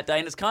 on that day,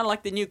 and it's kind of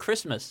like the new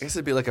Christmas. I guess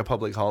it'd be like a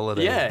public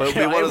holiday. Yeah, but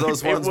it'd be one of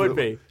those ones. It would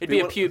be. It'd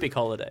be a pubic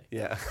holiday.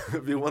 Yeah,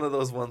 it'd be one of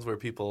those ones where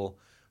people,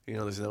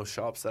 there's no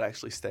shops that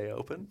actually stay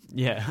open.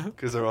 Yeah.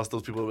 Because there are also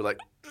those people who are like,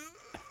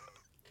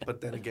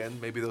 but then again,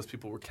 maybe those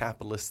people were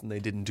capitalists and they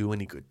didn't do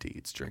any good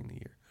deeds during the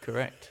year.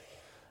 Correct.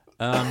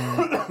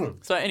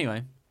 So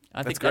anyway,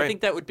 I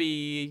think that would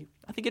be.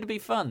 I think it'd be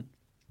fun.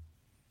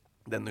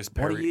 Then there's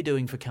What are you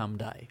doing for Cum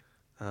Day?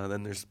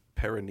 Then there's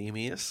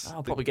Perinemus.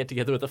 I'll probably get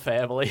together with the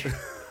family.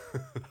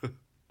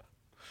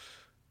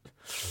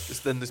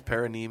 Then there's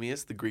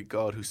Perinemus, the Greek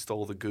god who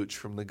stole the gooch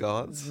from the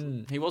gods.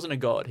 He wasn't a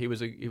god. He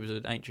was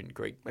an ancient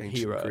Greek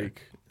hero.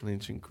 An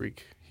ancient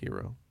Greek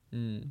hero.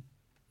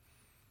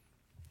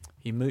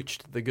 He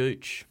mooched the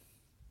gooch.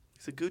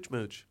 He's a gooch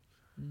mooch.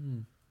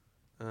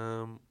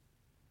 And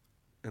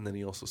then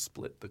he also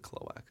split the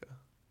cloaca.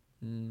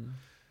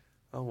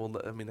 Oh, well,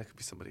 that could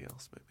be somebody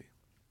else, maybe.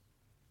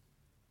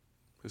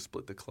 Who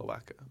split the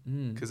cloaca.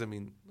 Because,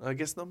 I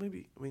guess, no,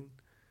 maybe,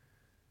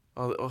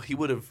 he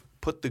would have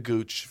put the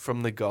gooch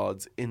from the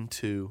gods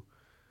into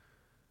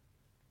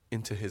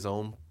his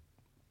own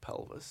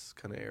pelvis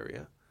kind of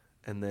area.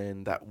 And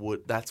then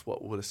that's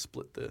what would have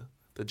split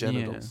the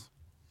genitals.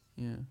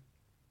 Yeah.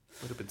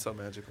 Would have been so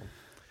magical.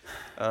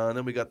 And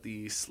then we got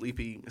the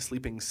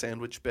sleeping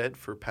sandwich bed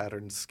for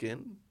patterned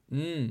skin.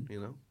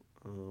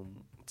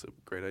 It's a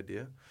great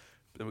idea.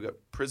 Then we got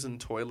prison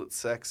toilet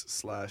sex /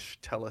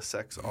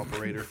 telesex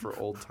operator for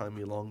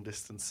old-timey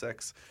long-distance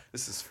sex.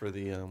 This is for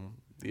the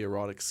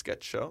erotic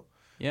sketch show.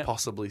 Yeah.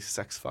 Possibly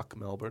Sex Fuck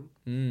Melbourne.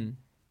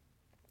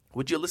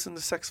 Would you listen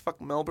to Sex Fuck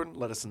Melbourne?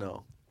 Let us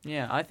know.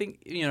 Yeah, I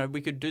think,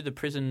 we could do the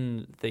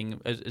prison thing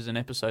as an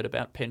episode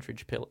about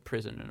Pentridge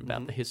Prison and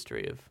about the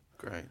history of...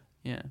 Great.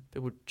 Yeah,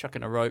 people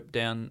chucking a rope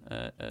down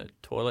a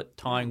toilet,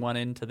 tying one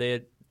end to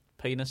their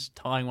penis,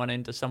 tying one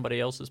end to somebody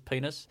else's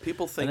penis.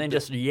 People think, and then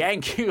just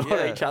yanking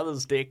on each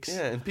other's dicks.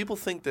 Yeah, and people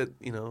think that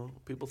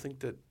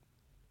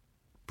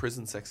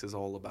prison sex is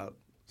all about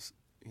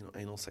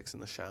anal sex in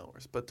the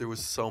showers, but there was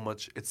so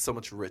much. It's so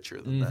much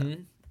richer than that.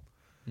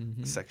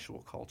 Sexual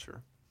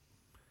culture.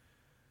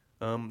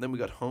 Then we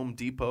got Home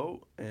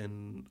Depot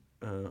and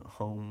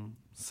home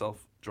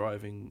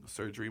self-driving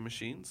surgery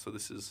machines. So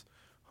this is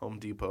Home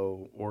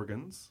Depot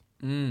organs.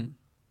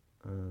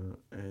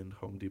 and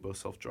Home Depot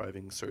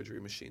self-driving surgery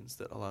machines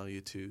that allow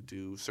you to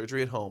do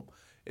surgery at home.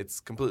 It's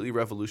completely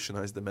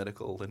revolutionized the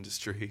medical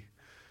industry.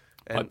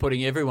 By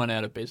putting everyone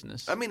out of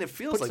business. I mean, it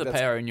feels puts like the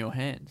power in your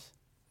hands.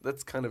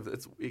 That's kind of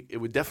it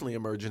would definitely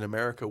emerge in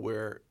America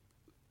where,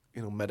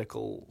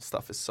 medical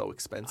stuff is so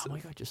expensive. Oh my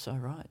God, you're so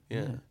right.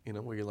 Yeah.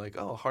 Where you're like,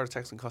 oh, heart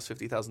attacks can cost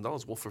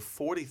 $50,000. Well, for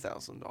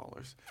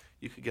 $40,000,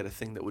 you could get a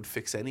thing that would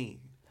fix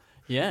any.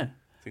 Yeah.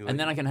 Thing And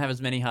then I can have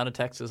as many heart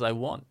attacks as I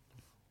want.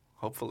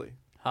 Hopefully.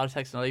 Heart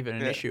attacks not even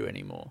an issue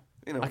anymore.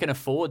 You know, I can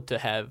afford to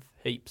have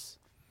heaps.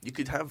 You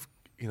could have,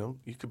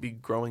 you could be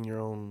growing your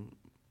own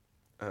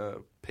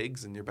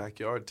pigs in your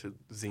backyard to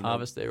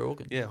harvest their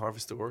organs. Yeah,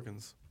 harvest their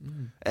organs.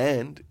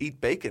 And eat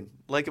bacon.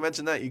 Like I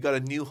mentioned that, you got a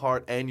new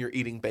heart and you're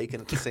eating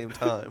bacon at the same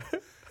time.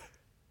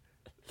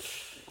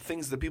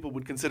 Things that people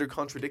would consider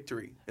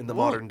contradictory in the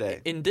modern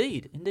day.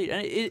 Indeed. And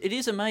it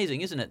is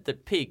amazing, isn't it,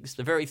 that pigs,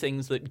 the very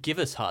things that give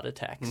us heart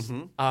attacks,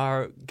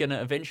 are going to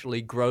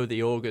eventually grow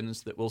the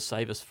organs that will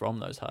save us from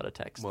those heart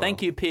attacks. Well,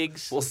 thank you,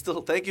 pigs.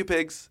 Thank you,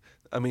 pigs.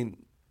 I mean,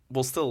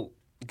 we'll still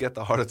get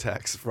the heart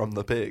attacks from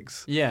the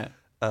pigs. Yeah.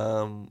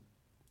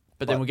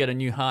 But then we'll get a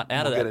new heart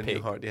out of that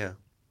pig. We'll get a new heart,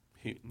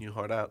 yeah. New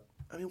heart out.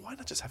 I mean, why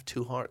not just have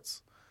two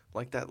hearts?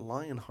 Like that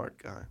lion heart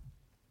guy.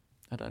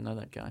 I don't know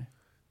that guy.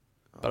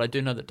 But I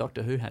do know that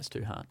Doctor Who has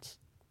two hearts.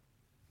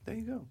 There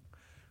you go.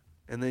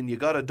 And then you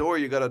got a door,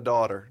 you got a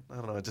daughter. I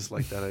don't know, I just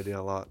like that idea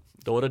a lot.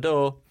 Door to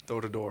door.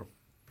 Door to door.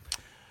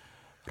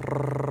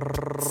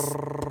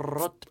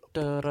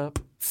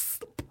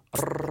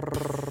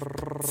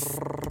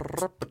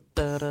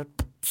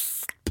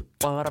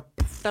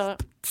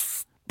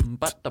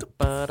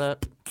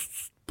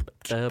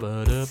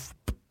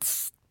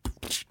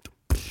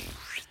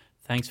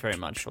 Thanks very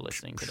much for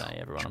listening today,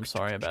 everyone. I'm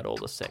sorry about all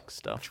the sex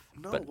stuff.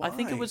 No, but why? I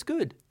think it was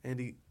good.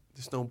 Andy,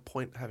 there's no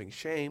point having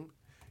shame.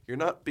 You're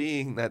not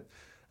being that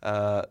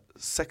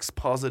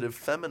sex-positive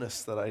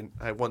feminist that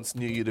I once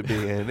knew you to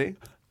be, Andy.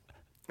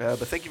 But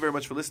thank you very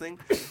much for listening.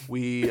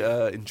 We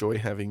enjoy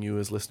having you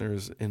as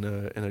listeners in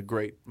a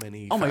great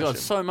many Oh my God,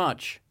 fashion. so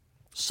much.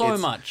 So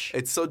much.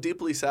 It's so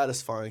deeply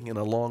satisfying in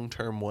a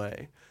long-term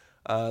way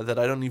that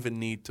I don't even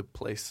need to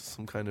place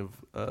some kind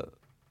of,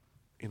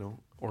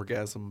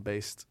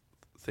 orgasm-based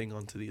thing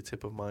onto the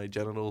tip of my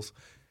genitals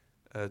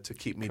to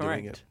keep me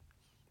doing it.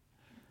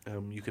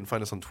 You can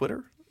find us on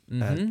Twitter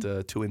at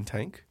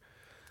 2intank.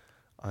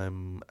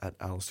 I'm at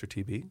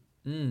AlistairTB.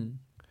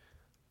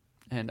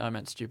 And I'm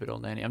at Stupid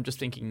Old Nanny. I'm just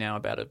thinking now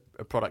about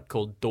a product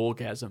called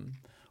Doorgasm,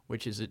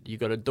 which is you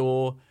got a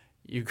door,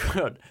 you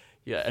got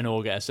an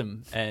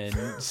orgasm, and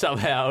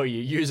somehow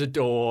you use a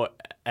door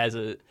as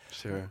a...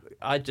 Sure.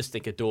 I just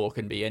think a door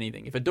can be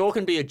anything. If a door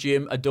can be a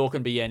gym, a door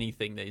can be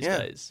anything these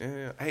days.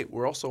 Yeah. Hey,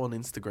 we're also on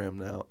Instagram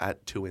now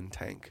at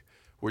 2intank.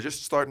 We're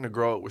just starting to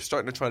grow it. We're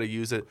starting to try to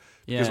use it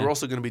because we're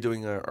also going to be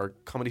doing our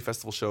comedy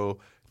festival show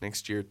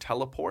next year,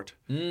 Teleport.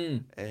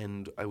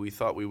 And we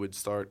thought we would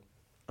start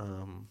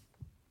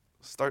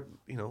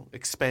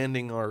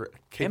expanding our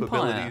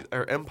capabilities,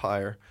 our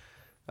empire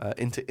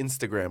into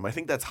Instagram. I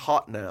think that's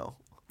hot now.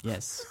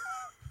 Yes.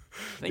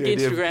 I think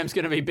Instagram's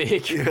going to be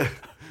big. Yeah.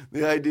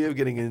 The idea of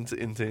getting into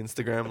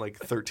Instagram like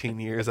 13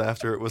 years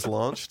after it was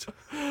launched.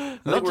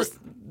 Not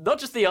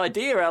just the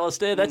idea,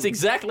 Alistair. That's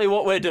exactly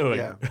what we're doing.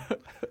 Yeah.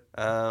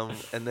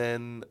 And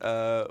then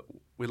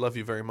we love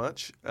you very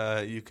much.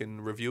 You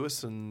can review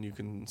us and you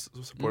can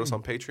support us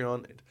on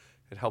Patreon.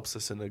 It helps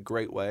us in a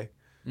great way.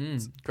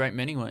 Great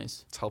many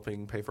ways. It's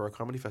helping pay for our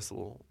comedy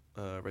festival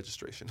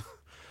registration.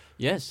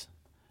 Yes.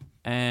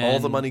 And all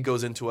the money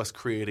goes into us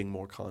creating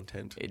more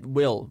content. It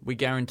will. We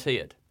guarantee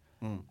it.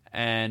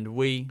 And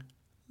we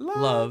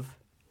love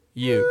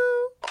you.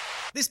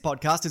 This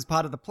podcast is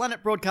part of the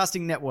Planet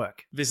Broadcasting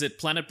Network. Visit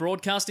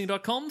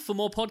planetbroadcasting.com for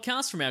more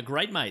podcasts from our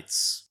great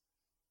mates.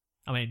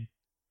 I mean,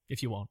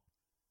 if you want.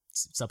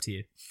 It's up to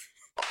you.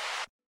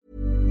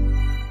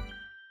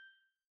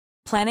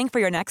 Planning for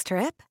your next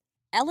trip?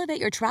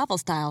 Elevate your travel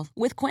style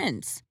with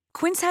Quince.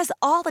 Quince has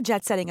all the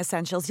jet-setting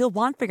essentials you'll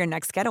want for your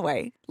next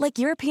getaway, like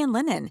European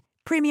linen,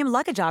 premium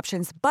luggage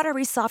options,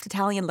 buttery soft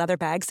Italian leather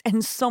bags,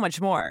 and so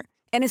much more.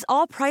 And is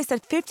all priced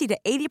at 50 to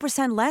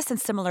 80% less than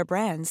similar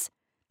brands.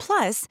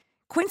 Plus,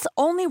 Quince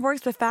only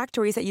works with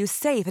factories that use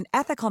safe and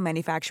ethical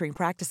manufacturing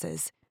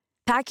practices.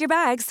 Pack your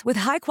bags with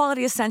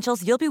high-quality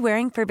essentials you'll be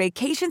wearing for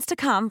vacations to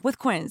come with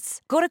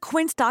Quince. Go to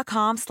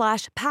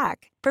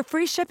quince.com/pack for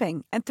free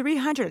shipping and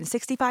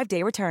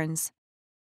 365-day returns.